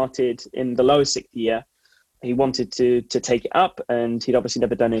I started in the lower 6th year. He wanted to take it up, and he'd obviously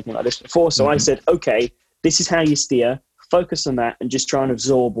never done anything like this before. So I said, okay, this is how you steer. Focus on that and just try and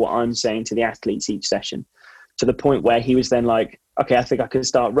absorb what I'm saying to the athletes each session, to the point where he was then like, okay, I think I can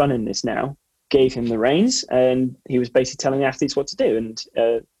start running this now. Gave him the reins, and he was basically telling the athletes what to do. And,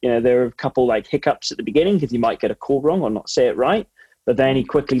 there were a couple hiccups at the beginning because you might get a call wrong or not say it right. But then he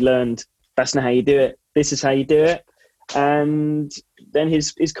quickly learned, that's not how you do it. This is how you do it. And then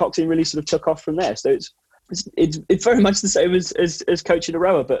his coxing really sort of took off from there. So it's very much the same as coaching a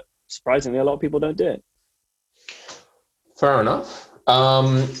rower, but surprisingly, a lot of people don't do it. Fair enough.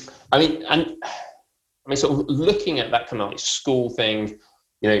 Sort of looking at that kind of school thing,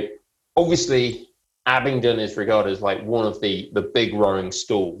 obviously Abingdon is regarded as one of the big rowing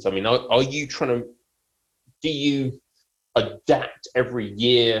schools. I mean, are you do you adapt every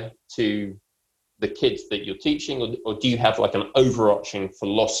year to the kids that you're teaching, or do you have an overarching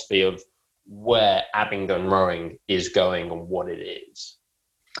philosophy of where Abingdon rowing is going and what it is?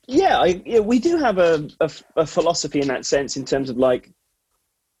 Yeah, we do have a philosophy in that sense, in terms of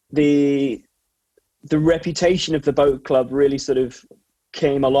the reputation of the boat club really sort of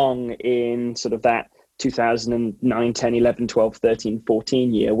came along in sort of that 2009, 10, 11, 12, 13,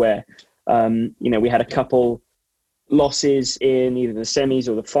 14 year, where, we had a couple losses in either the semis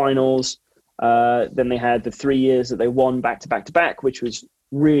or the finals. Then they had the 3 years that they won back to back to back, which was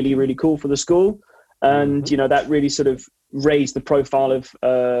really, really cool for the school. And, that really sort of raised the profile of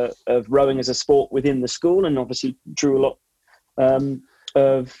rowing as a sport within the school, and obviously drew a lot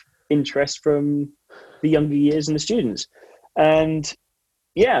of interest from the younger years and the students. And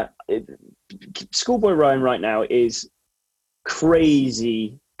schoolboy rowing right now is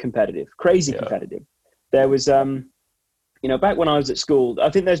crazy competitive. There was, back when I was at school, I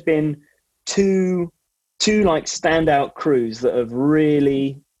think there's been two standout crews that have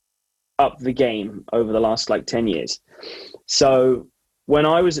really upped the game over the last 10 years. So when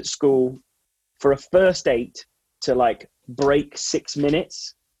I was at school, for a first 8 to break 6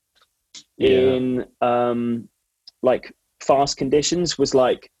 minutes in fast conditions was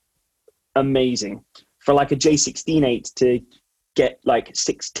amazing. For a J16 8 to get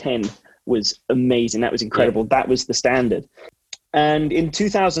 6:10 was amazing. That was incredible. That was the standard. And in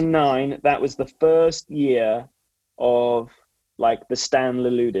 2009, that was the first year of the Stan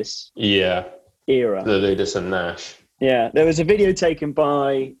Leloudis era. Leloudis and Nash. Yeah, there was a video taken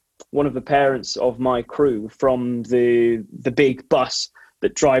by one of the parents of my crew from the big bus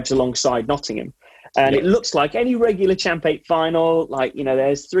that drives alongside Nottingham. And it looks like any regular Champ 8 final,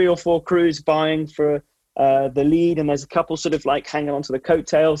 there's 3 or 4 crews vying for the lead, and there's a couple sort of hanging onto the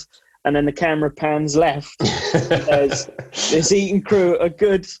coattails. And then the camera pans left. There's this Eton crew a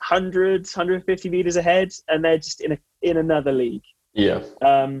good 100, 150 meters ahead, and they're just in another league. Yeah.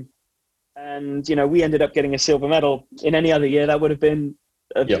 And, we ended up getting a silver medal. In any other year, that would have been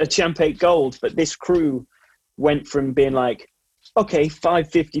a Champ 8 gold. But this crew went from being okay,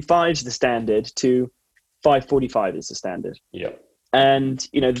 5:55 is the standard, to 5:45 is the standard. Yeah. And,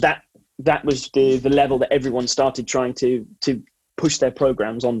 that was the level that everyone started trying to push their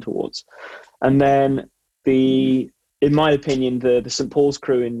programs on towards. And then in my opinion, the St. Paul's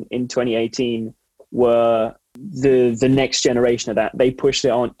crew in 2018 were the next generation of that. They pushed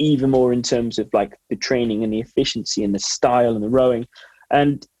it on even more in terms of the training and the efficiency and the style and the rowing.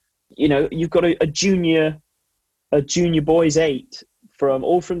 And, you've got a junior boys 8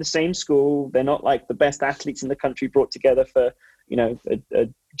 all from the same school. They're not the best athletes in the country brought together for, a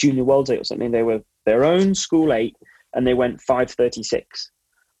junior world 8 or something. They were their own school 8, and they went 5:36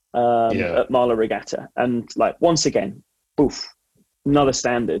 at Marlow Regatta. And once again, boof, another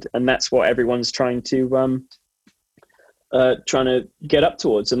standard, and that's what everyone's trying to get up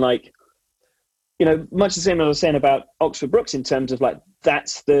towards. And like, you know, much the same as I was saying about Oxford Brookes in terms of like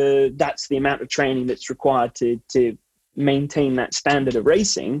that's the amount of training that's required to maintain that standard of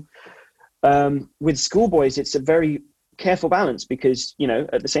racing. With schoolboys, it's a very careful balance because, you know,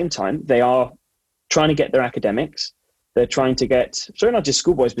 at the same time they are trying to get their academics. They're trying to get, sorry, not just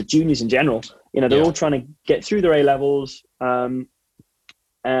schoolboys, but juniors in general. You know, they're all trying to get through their A levels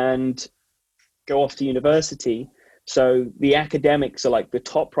and go off to university. So the academics are like the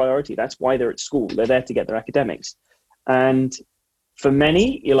top priority. That's why they're at school. They're there to get their academics. And for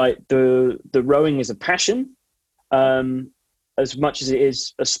many, you're like the rowing is a passion as much as it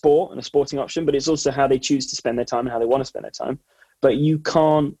is a sport and a sporting option, but it's also how they choose to spend their time and how they want to spend their time. But you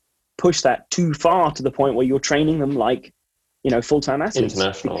can't push that too far to the point where you're training them like, you know, full-time athletes.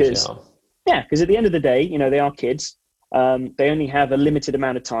 Internationals, because at the end of the day, you know, they are kids. They only have a limited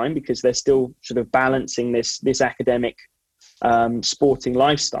amount of time because they're still sort of balancing this academic sporting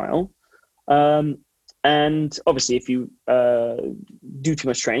lifestyle. And obviously, if you do too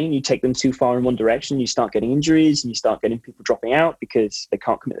much training, you take them too far in one direction, you start getting injuries and you start getting people dropping out because they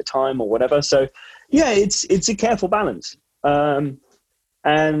can't commit the time or whatever. So, yeah, it's a careful balance.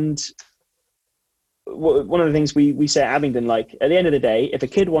 And one of the things we say at Abingdon, like at the end of the day, if a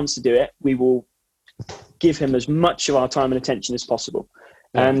kid wants to do it, we will give him as much of our time and attention as possible.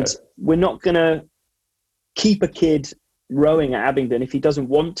 Okay. And we're not going to keep a kid rowing at Abingdon if he doesn't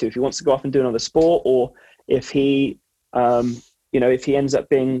want to, if he wants to go off and do another sport, or if he, if he ends up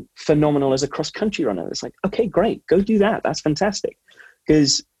being phenomenal as a cross-country runner. It's like, okay, great, go do that. That's fantastic.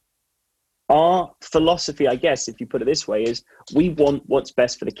 Because our philosophy, I guess, if you put it this way, is we want what's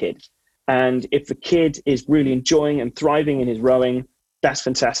best for the kid. And if the kid is really enjoying and thriving in his rowing, that's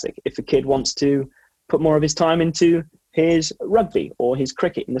fantastic. If the kid wants to put more of his time into his rugby or his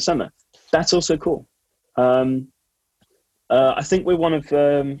cricket in the summer, that's also cool. I think we're one of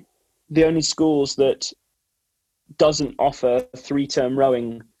the only schools that doesn't offer 3-term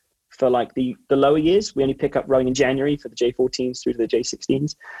rowing for like the lower years. We only pick up rowing in January for the J14s through to the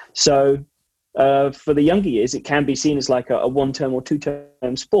J16s. So for the younger years, it can be seen as like a 1-term or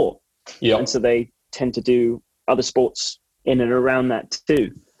 2-term sport. Yeah. And so they tend to do other sports in and around that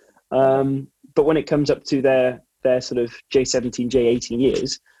too. But when it comes up to their sort of J17, J18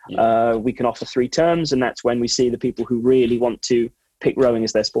 years, we can offer 3 terms, and that's when we see the people who really want to pick rowing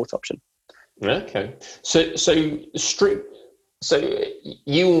as their sport option. Okay. So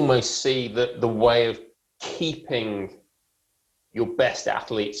you almost see that the way of keeping your best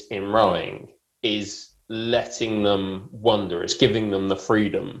athletes in rowing is letting them wander. It's giving them the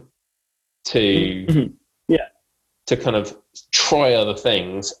freedom to to kind of try other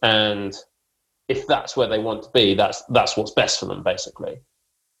things, and if that's where they want to be, that's what's best for them, basically.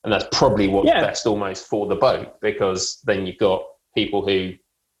 And that's probably what's best almost for the boat, because then you've got the people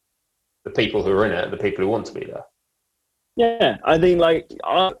who are in it, the people who want to be there. Yeah, I think like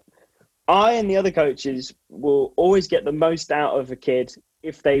I and the other coaches will always get the most out of a kid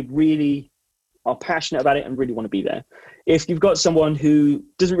if they really are passionate about it and really want to be there. If you've got someone who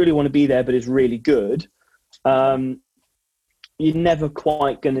doesn't really want to be there but is really good, you're never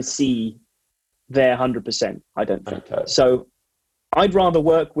quite going to see their 100%, I don't think. Okay. So I'd rather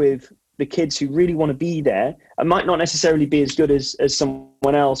work with the kids who really want to be there and might not necessarily be as good as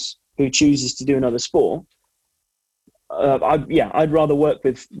someone else who chooses to do another sport. I'd rather work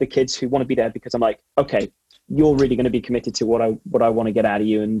with the kids who want to be there, because I'm like, okay, you're really going to be committed to what I want to get out of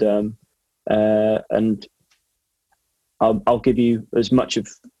you, and I'll give you as much of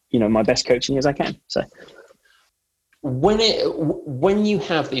my best coaching as I can. So when you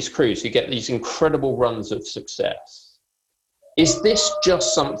have these crews, you get these incredible runs of success. Is this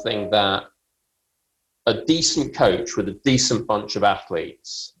just something that a decent coach with a decent bunch of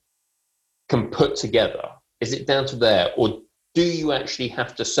athletes can put together? Is it down to there, or do you actually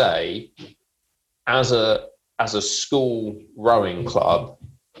have to say, as a school rowing club,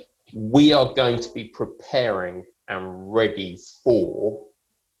 we are going to be preparing and ready for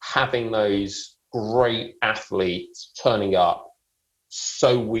having those great athletes turning up?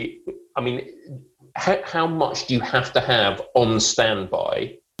 So how much do you have to have on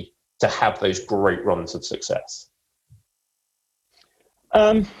standby to have those great runs of success?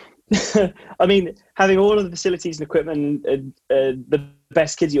 I mean, having all of the facilities and equipment and the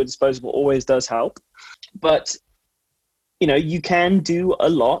best kids at your disposal always does help. But, you can do a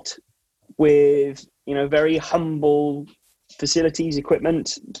lot with, very humble facilities,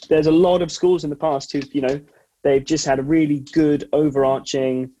 equipment. There's a lot of schools in the past who, they've just had a really good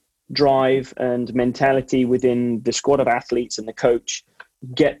overarching drive and mentality within the squad of athletes and the coach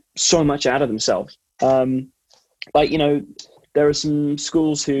get so much out of themselves. Like, you know, there are some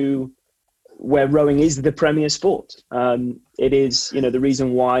schools where rowing is the premier sport. It is, you know, the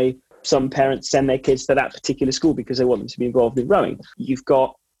reason why some parents send their kids to that particular school, because they want them to be involved in rowing. You've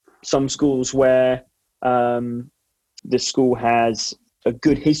got some schools where the school has a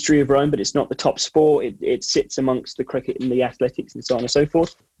good history of rowing, but it's not the top sport. It sits amongst the cricket and the athletics and so on and so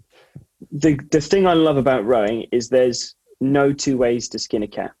forth. The thing I love about rowing is there's no two ways to skin a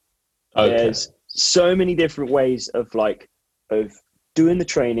cat. Okay. There's so many different ways of doing the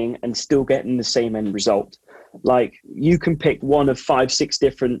training and still getting the same end result. Like, you can pick one of 5-6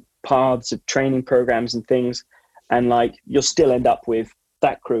 different paths of training programs and things, and like, you'll still end up with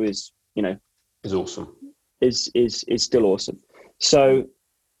that crew is, you know, is awesome. Is still awesome. So,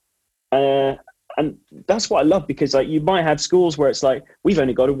 and that's what I love, because like, you might have schools where it's like, we've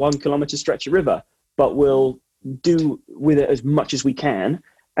only got a 1 kilometer stretch of river, but we'll do with it as much as we can.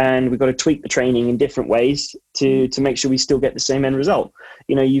 And we've got to tweak the training in different ways to make sure we still get the same end result.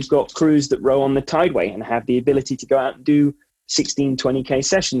 You know, you've got crews that row on the tideway and have the ability to go out and do 16, 20K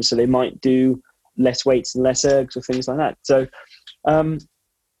sessions. So they might do less weights and less ergs or things like that. So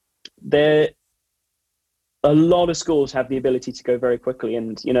a lot of schools have the ability to go very quickly.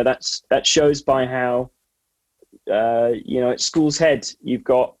 And, you know, that shows by how, you know, at school's head, you've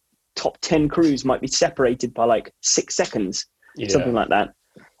got top 10 crews might be separated by like 6 seconds, something like that.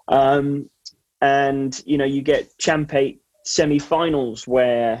 And, you know, you get Champ 8 semi-finals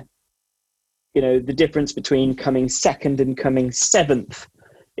where, you know, the difference between coming second and coming 7th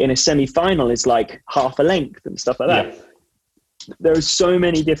in a semi-final is like half a length and stuff like that. Yeah. There are so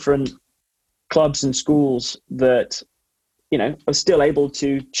many different clubs and schools that, you know, are still able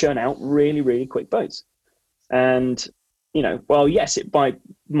to churn out really, really quick boats. And, you know, well, yes, it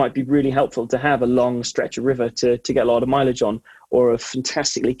might be really helpful to have a long stretch of river to get a lot of mileage on, or a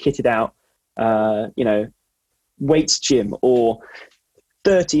fantastically kitted out, you know, weights gym, or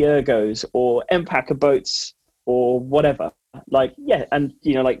 30 ergos, or Empacker boats, or whatever. Like, yeah, and,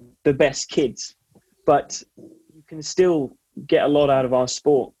 you know, like the best kids. But you can still get a lot out of our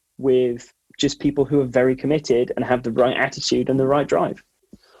sport with just people who are very committed and have the right attitude and the right drive.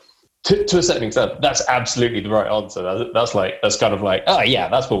 To a certain extent, that's absolutely the right answer. That's kind of like, oh yeah,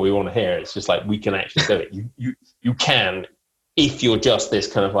 that's what we want to hear. It's just like, we can actually do it. You can, if you're just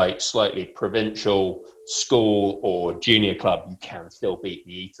this kind of like slightly provincial school or junior club, you can still beat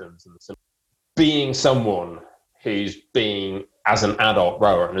the Eatons. And being someone who's being as an adult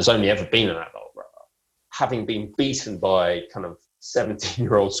rower and has only ever been an adult rower, having been beaten by kind of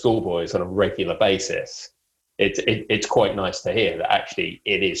 17-year-old schoolboys on a regular basis, it's quite nice to hear that actually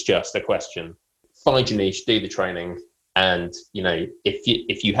it is just a question. Find your niche, do the training, and, you know,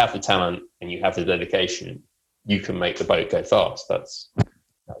 if you have the talent and you have the dedication, you can make the boat go fast. That's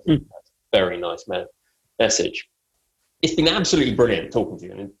a very nice message. It's been absolutely brilliant talking to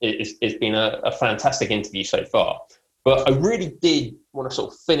you, and it's been a fantastic interview so far. But I really did want to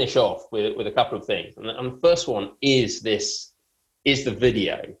sort of finish off with a couple of things, and the first one is the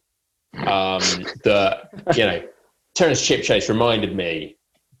video. That, you know, Terence Chipchase reminded me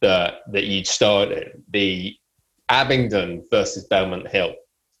that you'd started the Abingdon versus Belmont Hill,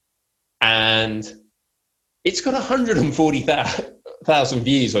 and it's got 140,000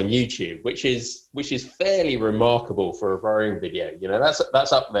 views on YouTube, which is fairly remarkable for a rowing video. You know,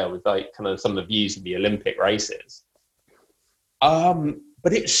 that's up there with like kind of some of the views of the Olympic races. But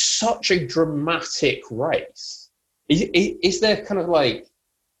it's such a dramatic race. Is there kind of like,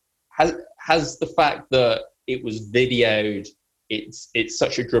 has the fact that it was videoed, it's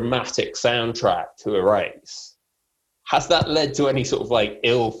such a dramatic soundtrack to a race, has that led to any sort of like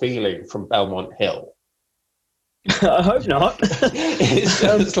ill feeling from Belmont Hill? I hope not. Is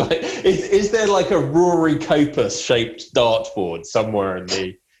there like a Rory Copus shaped dartboard somewhere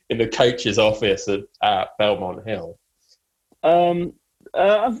in the coach's office at Belmont Hill? I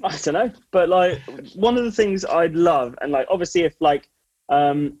don't know, but like, one of the things I'd love, and like, obviously if like,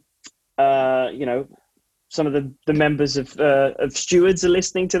 you know, some of the members of stewards are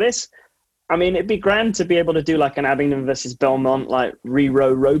listening to this, I mean, it'd be grand to be able to do like an Abingdon versus Belmont, like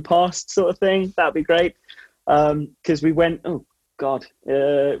row past sort of thing. That'd be great. Because we went, oh God,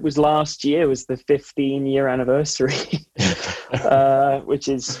 it was last year, was the 15-year anniversary, which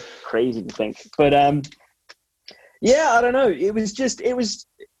is crazy to think. But yeah, I don't know. It was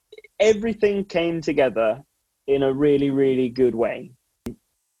everything came together in a really, really good way,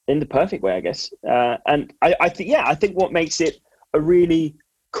 in the perfect way, I guess. And I think what makes it a really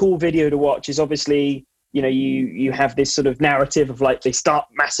cool video to watch is obviously you have this sort of narrative of like they start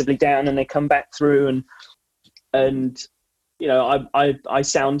massively down and they come back through, and I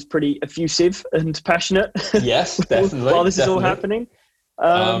sound pretty effusive and passionate. Yes, definitely. While this is all happening.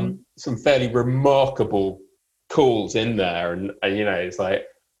 Some fairly remarkable calls in there, and it's like,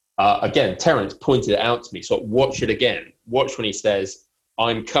 again, Terence pointed it out to me, so watch it again. Watch when he says,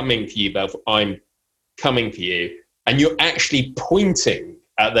 "I'm coming for you, Belf. I'm coming for you," and you're actually pointing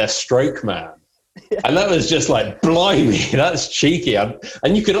at their stroke man. Yeah. And that was just like, blimey, that's cheeky. And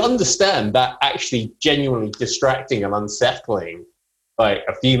you could understand that actually genuinely distracting and unsettling like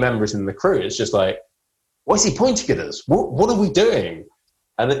a few members in the crew. It's just like, why is he pointing at us? What are we doing?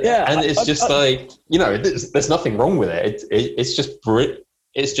 And it's just like, there's nothing wrong with it. It's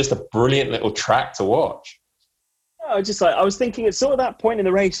just a brilliant little track to watch. I was thinking at sort of that point in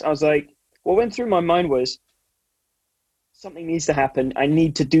the race, I was like, what went through my mind was, something needs to happen. I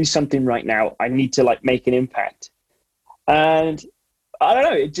need to do something right now. I need to like make an impact. And I don't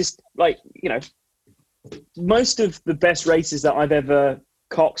know, it just like, most of the best races that I've ever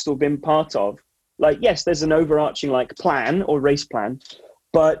coxed or been part of, like, yes, there's an overarching like plan or race plan,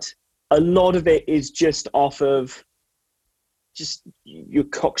 but a lot of it is just off of just you're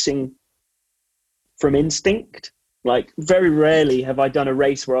coxing from instinct. Like very rarely have I done a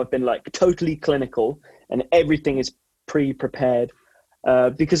race where I've been like totally clinical and everything is pre-prepared,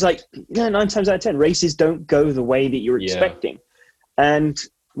 because like 9 times out of 10 races don't go the way that you're expecting. And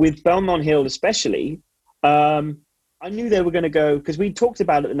with Belmont Hill especially, I knew they were going to go, because we talked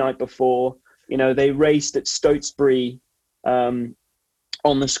about it the night before. They raced at Stotesbury on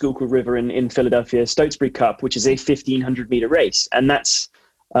the Schuylkill River in Philadelphia, Stotesbury Cup, which is a 1,500 meter race, and that's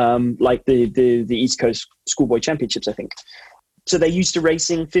like the East Coast Schoolboy Championships, I think. So they're used to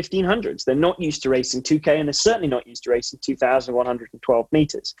racing 1500s. They're not used to racing 2K, and they're certainly not used to racing 2,112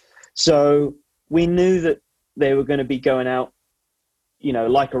 meters. So we knew that they were going to be going out,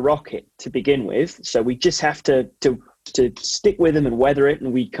 like a rocket to begin with. So we just have to stick with them and weather it,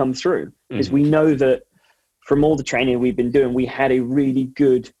 and we come through. Because we know that from all the training we've been doing, we had a really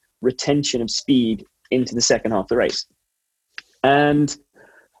good retention of speed into the second half of the race. And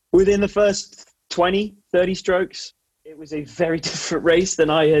within the first 20, 30 strokes, it was a very different race than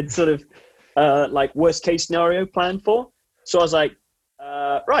I had sort of like worst case scenario planned for. So I was like,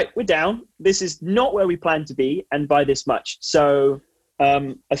 right, we're down. This is not where we planned to be, and by this much. So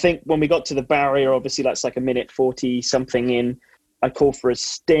I think when we got to the barrier, obviously that's like a minute 40 something in, I called for a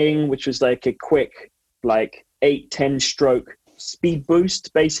sting, which was like a quick, like 8-10 stroke speed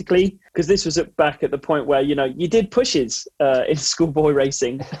boost, basically. Because this was back at the point where, you did pushes in schoolboy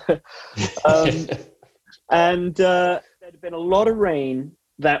racing. And there had been a lot of rain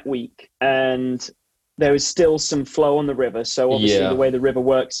that week, and there was still some flow on the river. So obviously the way the river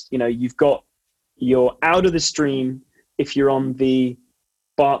works, you're out of the stream if you're on the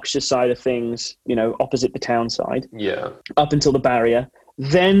Berkshire side of things, opposite the town side, up until the barrier.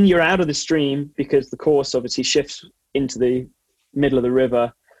 Then you're out of the stream because the course obviously shifts into the middle of the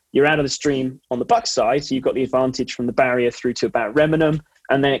river. You're out of the stream on the Buck side, so you've got the advantage from the barrier through to about Remenham,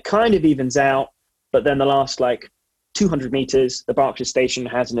 and then it kind of evens out. But then the last like 200 meters, the Berkshire station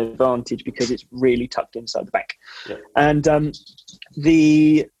has an advantage because it's really tucked inside the bank. Yeah. And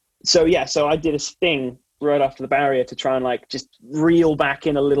so I did a sting right after the barrier to try and like just reel back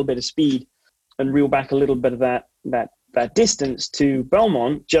in a little bit of speed and reel back a little bit of that distance to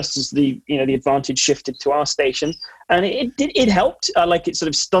Belmont, just as the advantage shifted to our station. And it helped. Like it sort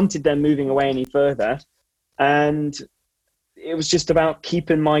of stunted them moving away any further. And it was just about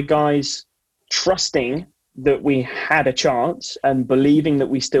keeping my guys trusting that we had a chance and believing that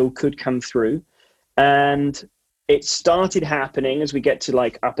we still could come through. And it started happening as we get to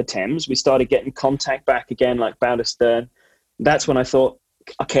like Upper Thames. We started getting contact back again, like bow to stern. That's when I thought,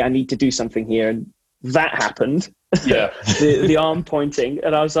 okay, I need to do something here. And that happened. Yeah. the arm pointing.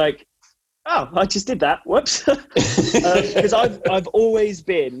 And I was like, oh, I just did that. Whoops. Because I've always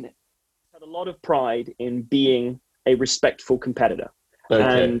had a lot of pride in being a respectful competitor.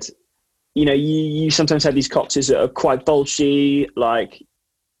 Okay. And you sometimes have these coxes that are quite bolshy, like,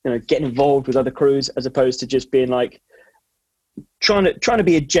 getting involved with other crews, as opposed to just being like trying to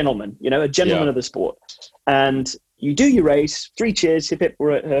be a gentleman, a gentleman of the sport. And you do your race, 3 cheers, hip hip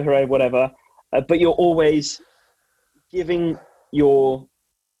hooray, whatever. But you're always giving your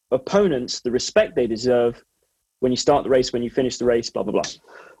opponents the respect they deserve when you start the race, when you finish the race, blah, blah, blah.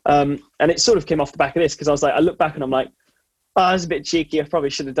 And it sort of came off the back of this, because I was like, I look back and I'm like, oh, that was a bit cheeky. I probably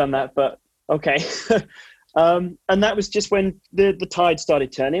should have done that, but okay. And that was just when the tide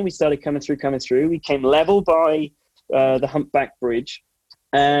started turning. We started coming through. We came level by the Humpback Bridge.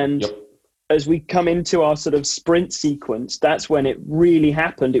 And as we come into our sort of sprint sequence, that's when it really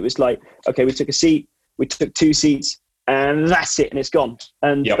happened. It was like, okay, we took a seat, we took 2 seats, and that's it, and it's gone.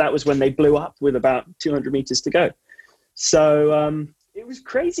 And that was when they blew up with about 200 meters to go. So it was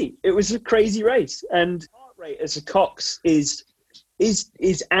crazy. It was a crazy race, and heart rate as a Cox is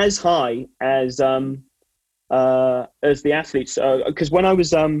as high as the athletes. Because when I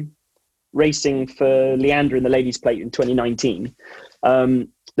was racing for Leander in the Ladies' Plate in 2019,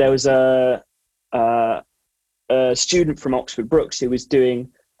 there was a student from Oxford Brookes who was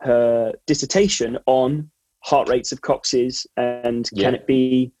doing her dissertation on heart rates of Coxes and can it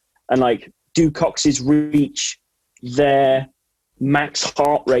be, and like, do Coxes reach their max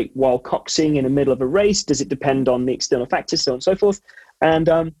heart rate while coxing in the middle of a race? Does it depend on the external factors, so on and so forth?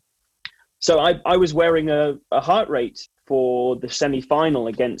 And so I was wearing a heart rate for the semi-final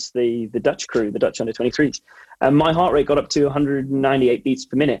against the Dutch crew, the Dutch under-23s. And my heart rate got up to 198 beats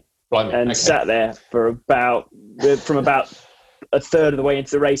per minute. Sat there for from about a third of the way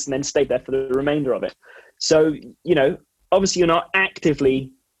into the race, and then stayed there for the remainder of it. So, you know, obviously you're not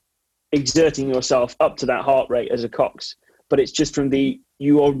actively exerting yourself up to that heart rate as a Cox, but it's just from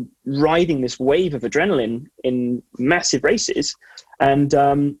you are riding this wave of adrenaline in massive races, and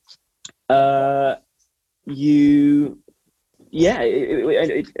you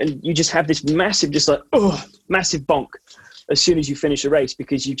just have this massive, massive bonk as soon as you finish a race,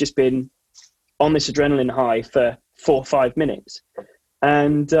 because you've just been on this adrenaline high for 4 or 5 minutes.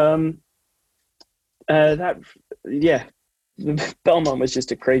 And Belmont was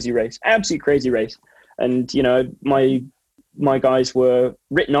just a crazy race, absolute crazy race. And, you know, my guys were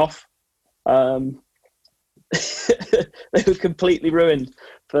written off. They were completely ruined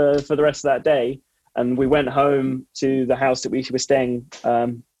for the rest of that day. And we went home to the house that we were staying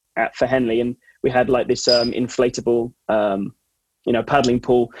at for Henley, and we had like this inflatable, paddling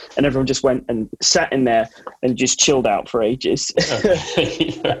pool, and everyone just went and sat in there and just chilled out for ages.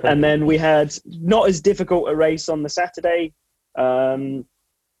 And then we had not as difficult a race on the Saturday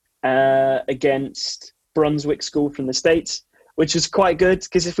against Brunswick School from the States, which was quite good,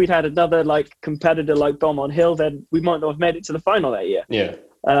 because if we'd had another like competitor like Belmont Hill, then we might not have made it to the final that year. Yeah.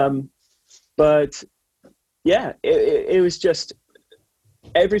 But yeah, it was just,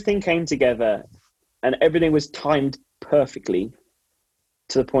 everything came together and everything was timed perfectly,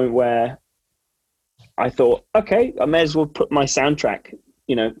 to the point where I thought, okay, I may as well put my soundtrack,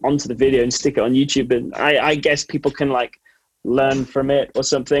 onto the video and stick it on YouTube. And I guess people can like learn from it or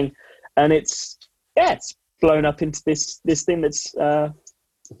something. And it's blown up into this thing that's got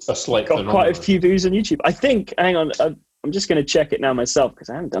quite a few views on YouTube. I think, hang on, I'm just going to check it now myself,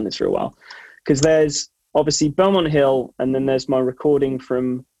 because I haven't done this for a while. Because there's obviously Belmont Hill, and then there's my recording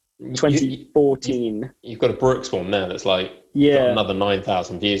from 2014. You've got a Brooks one there that's like got another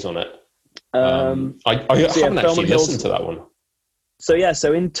 9,000 views on it. I haven't actually listened to that one. So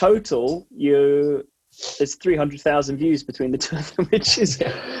in total, there's 300,000 views between the two of them, which is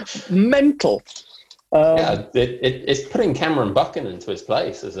mental. It's putting Cameron Buchan into his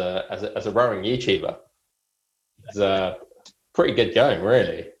place as a rowing YouTuber. It's pretty good going,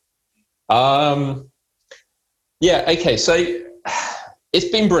 really. Okay, so it's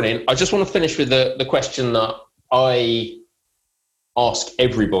been brilliant. I just want to finish with the question that I ask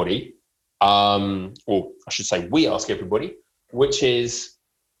everybody, or I should say we ask everybody, which is,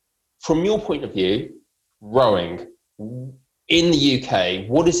 from your point of view, rowing in the UK,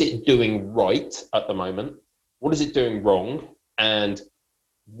 what is it doing right at the moment? What is it doing wrong? And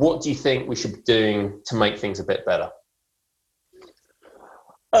what do you think we should be doing to make things a bit better?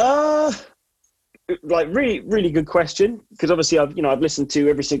 Really, really good question, because obviously I've listened to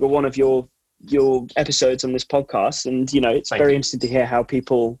every single one of your episodes on this podcast, and it's very interesting to hear how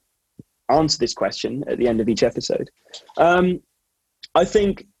people answer this question at the end of each episode. I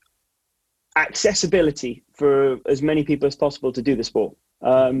think accessibility for as many people as possible to do the sport.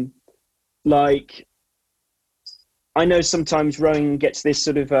 I know sometimes rowing gets this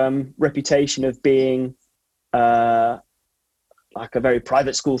sort of reputation of being like a very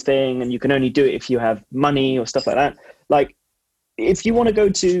private school thing, and you can only do it if you have money or stuff like that. Like, if you want to go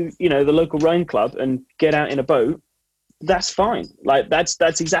to, the local rowing club and get out in a boat, that's fine. Like, that's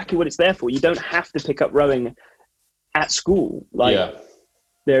exactly what it's there for. You don't have to pick up rowing at school.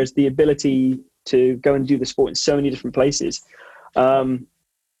 There's the ability to go and do the sport in so many different places.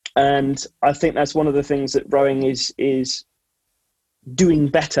 And I think that's one of the things that rowing is doing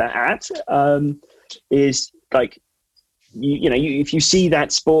better at, is like, if you see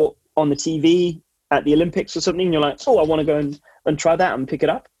that sport on the TV at the Olympics or something, you're like, oh, I want to go and try that and pick it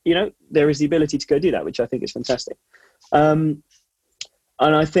up. There is the ability to go do that, which I think is fantastic. And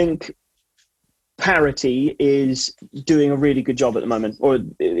I think parity is doing a really good job at the moment, or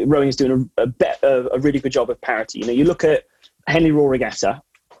rowing is doing a really good job of parity. You know, you look at Henley Royal Regatta.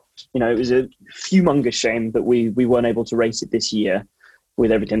 You know, it was a humongous shame that we weren't able to race it this year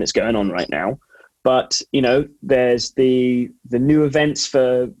with everything that's going on right now. But, you know, there's the new events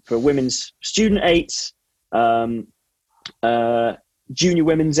for women's student eights, junior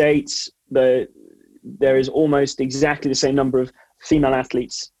women's eights. There is almost exactly the same number of female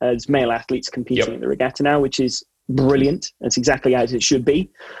athletes as male athletes competing in the regatta now, which is brilliant. That's exactly as it should be.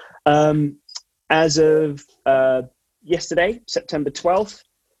 As of yesterday, September 12th,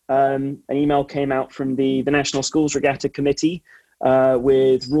 an email came out from the National Schools Regatta Committee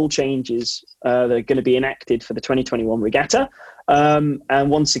with rule changes that are going to be enacted for the 2021 regatta. And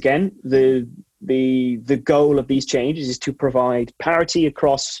once again, the goal of these changes is to provide parity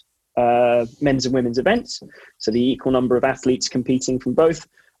across men's and women's events, so the equal number of athletes competing from both,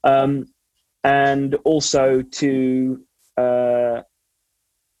 and also to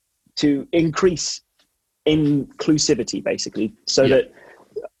increase inclusivity, basically, so that,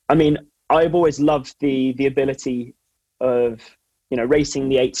 I mean, I've always loved the ability of, you know, racing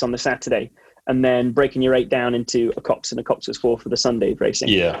the eights on the Saturday and then breaking your eight down into a Cox and a Cox's four for the Sunday racing.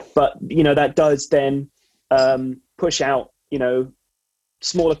 Yeah. But, you know, that does then push out, you know,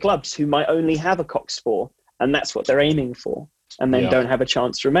 smaller clubs who might only have a Cox four, and that's what they're aiming for, and then don't have a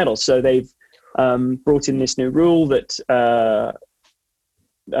chance for a medal. So they've brought in this new rule that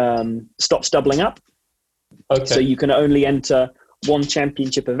stops doubling up. Okay. So you can only enter one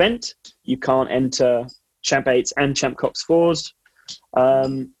championship event. You can't enter Champ 8s and Champ Cox 4s,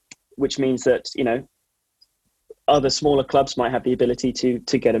 which means that, you know, other smaller clubs might have the ability to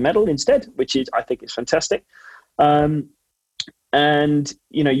get a medal instead, which is, I think, is fantastic. And,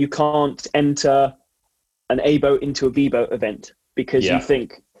 you know, you can't enter an A boat into a B boat event because you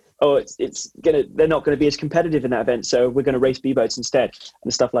think, oh, they're not going to be as competitive in that event, so we're going to race B boats instead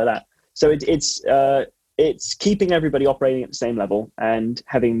and stuff like that. So it's keeping everybody operating at the same level and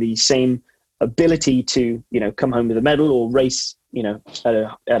having the same ability to, you know, come home with a medal or race, you know,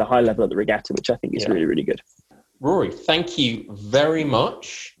 at a high level at the regatta, which I think is really, really good. Rory, thank you very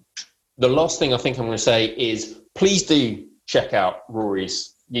much. The last thing I think I'm going to say is please do check out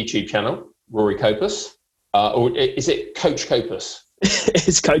Rory's YouTube channel, Rory Copus, or is it Coach Copus?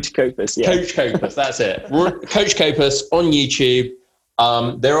 It's Coach Copus, yeah. Coach Copus, that's it. Coach Copus on YouTube.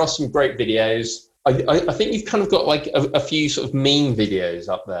 There are some great videos. I think you've kind of got like a few sort of meme videos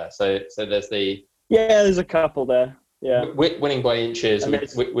up there. So there's there's a couple there. Yeah, winning by inches,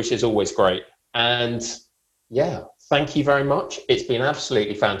 which is always great. And yeah, thank you very much. It's been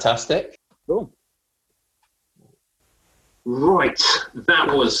absolutely fantastic. Cool. Right, that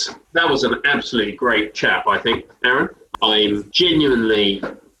was an absolutely great chat, I think, Aaron. I'm genuinely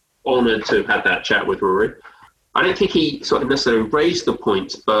honoured to have had that chat with Rory. I don't think he sort of necessarily raised the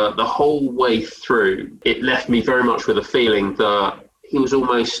points, but the whole way through, it left me very much with a feeling that he was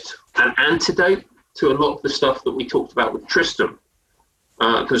almost an antidote to a lot of the stuff that we talked about with Tristan.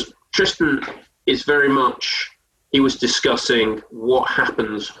 Because Tristan is very much, he was discussing what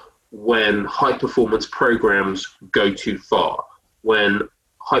happens when high-performance programs go too far, when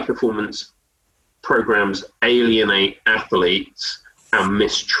high-performance programs alienate athletes and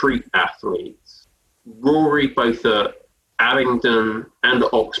mistreat athletes. Rory, both at Abingdon and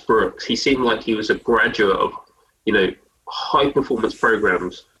at Oxbrook, he seemed like he was a graduate of, you know, high-performance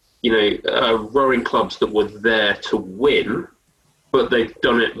programs, you know, rowing clubs that were there to win, but they've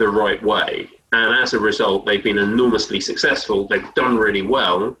done it the right way. And as a result, they've been enormously successful. They've done really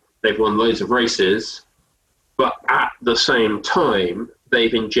well. They've won loads of races, but at the same time,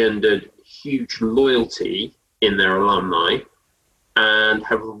 they've engendered huge loyalty in their alumni and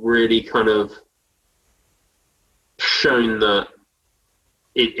have really kind of shown that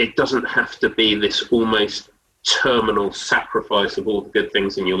it doesn't have to be this almost terminal sacrifice of all the good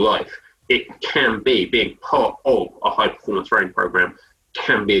things in your life. It can be, being part of a high-performance rowing program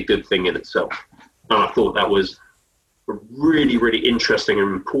can be a good thing in itself. And I thought that was a really, really interesting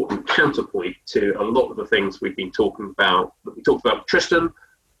and important counterpoint to a lot of the things we've been talking about, that we talked about with Tristan,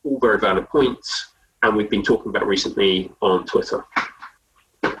 all very valid points, and we've been talking about recently on Twitter.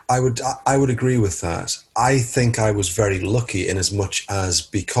 I would agree with that. I think I was very lucky in as much as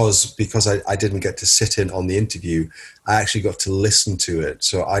because I didn't get to sit in on the interview, I actually got to listen to it.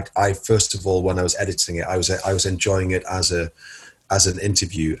 So I first of all, when I was editing it, I was enjoying it as an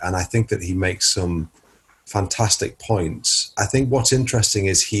interview, and I think that he makes some fantastic points. I think what's interesting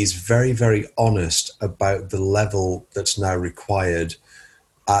is he's very, very honest about the level that's now required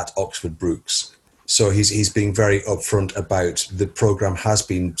at Oxford Brookes. So he's being very upfront about the program has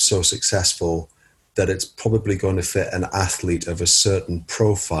been so successful that it's probably going to fit an athlete of a certain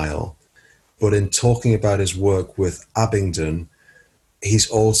profile. But in talking about his work with Abingdon, he's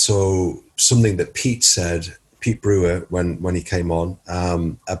also something that Pete Brewer, when he came on,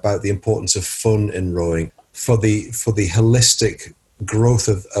 about the importance of fun in rowing for the holistic growth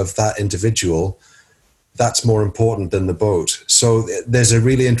of that individual. That's more important than the boat. So there's a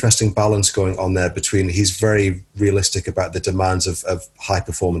really interesting balance going on there between, he's very realistic about the demands of high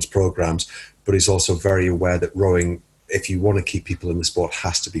performance programs, but he's also very aware that rowing, if you want to keep people in the sport,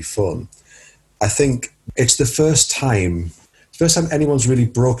 has to be fun. I think it's the first time anyone's really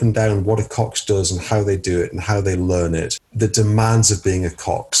broken down what a cox does and how they do it and how they learn it, the demands of being a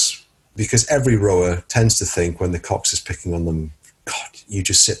cox. Because every rower tends to think when the cox is picking on them, God, you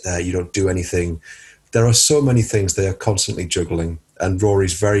just sit there, you don't do anything. There are so many things they are constantly juggling, and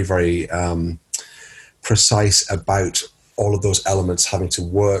Rory's very, very precise about all of those elements having to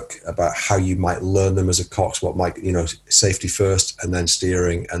work, about how you might learn them as a cox, what might, safety first, and then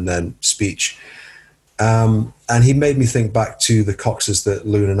steering, and then speech. And he made me think back to the coxers that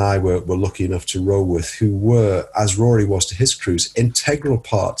Loon and I were lucky enough to row with, who were, as Rory was to his crews, integral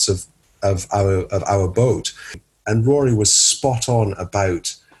parts of our boat. And Rory was spot on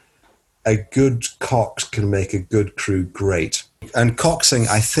about a good cox can make a good crew great. And coxing,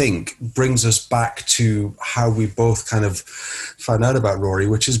 I think, brings us back to how we both kind of found out about Rory,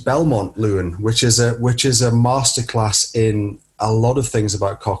 which is Belmont, Lewin, which is a masterclass in a lot of things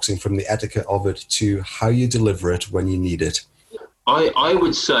about coxing, from the etiquette of it to how you deliver it when you need it. I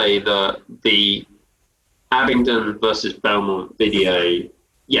would say that the Abingdon versus Belmont video,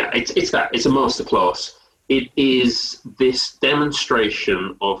 it's a masterclass. It is this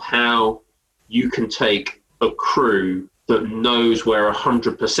demonstration of how you can take a crew that knows where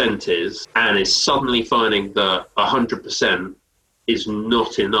 100% is and is suddenly finding that 100% is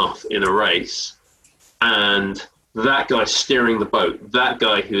not enough in a race. And that guy steering the boat, that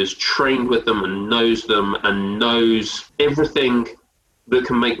guy who has trained with them and knows everything that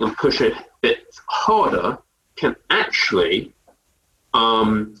can make them push a bit harder, can actually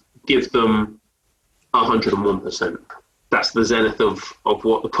give them 101%. That's the zenith of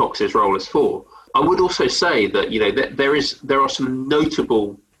what the cox's role is for. I would also say that there are some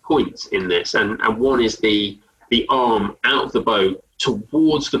notable points in this, and one is the arm out of the boat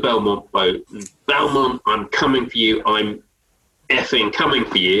towards the Belmont boat. Belmont, I'm coming for you. I'm effing coming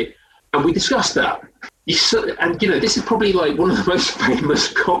for you. And we discussed that. This is probably like one of the most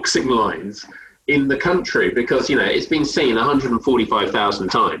famous coxing lines in the country, because it's been seen 145,000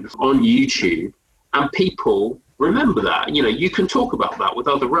 times on YouTube. And people remember that. You can talk about that with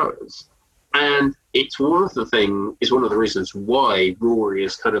other rowers. And it's one of the reasons why Rory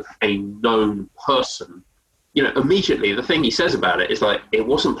is kind of a known person. Immediately the thing he says about it is like, it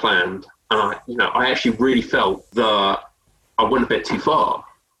wasn't planned. I actually really felt that I went a bit too far.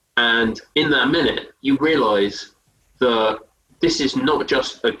 And in that minute, you realise that this is not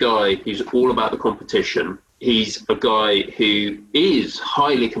just a guy who's all about the competition. He's a guy who is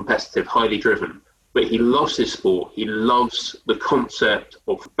highly competitive, highly driven. But he loves his sport. He loves the concept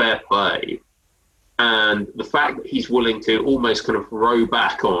of fair play. And the fact that he's willing to almost kind of row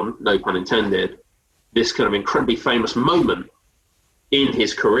back on, no pun intended, this kind of incredibly famous moment in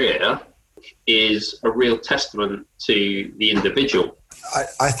his career is a real testament to the individual.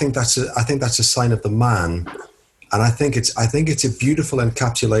 I think that's a sign of the man. And I think it's a beautiful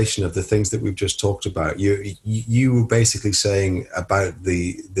encapsulation of the things that we've just talked about. You were basically saying about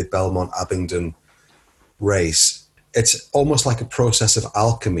the Belmont Abingdon race, it's almost like a process of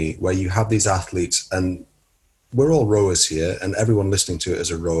alchemy where you have these athletes, and we're all rowers here, and everyone listening to it is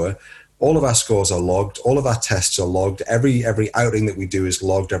a rower. All of our scores are logged, all of our tests are logged, every outing that we do is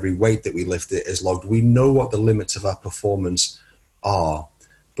logged, every weight that we lift is logged. We know what the limits of our performance are.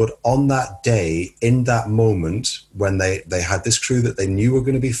 But on that day, in that moment, when they had this crew that they knew were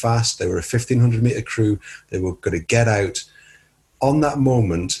going to be fast, they were a 1,500 meter crew, they were going to get out. On that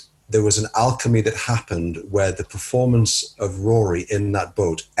moment, there was an alchemy that happened where the performance of Rory in that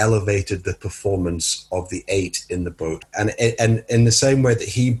boat elevated the performance of the 8 in the boat. And in the same way that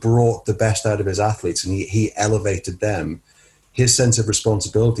he brought the best out of his athletes and he elevated them, his sense of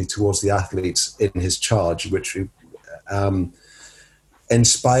responsibility towards the athletes in his charge, which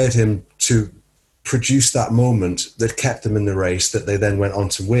inspired him to produce that moment that kept them in the race that they then went on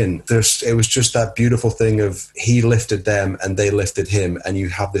to win. It was just that beautiful thing of he lifted them and they lifted him, and you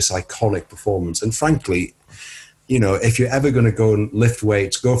have this iconic performance. And frankly, if you're ever going to go and lift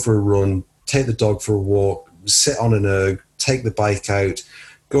weights, go for a run, take the dog for a walk, sit on an erg, take the bike out,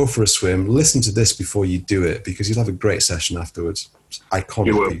 go for a swim, listen to this before you do it, because you'll have a great session afterwards.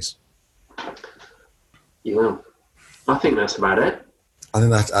 Iconic piece. Yeah, I think that's about it.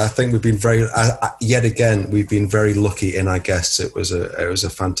 I think we've been very yet again we've been very lucky in our guests. It was a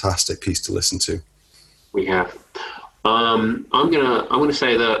fantastic piece to listen to. We have. I'm gonna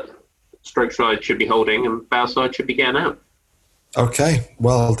say that stroke side should be holding and bow side should be getting out. Okay,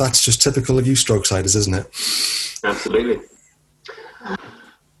 well that's just typical of you stroke siders, isn't it? Absolutely.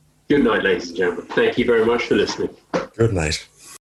 Good night, ladies and gentlemen. Thank you very much for listening. Good night.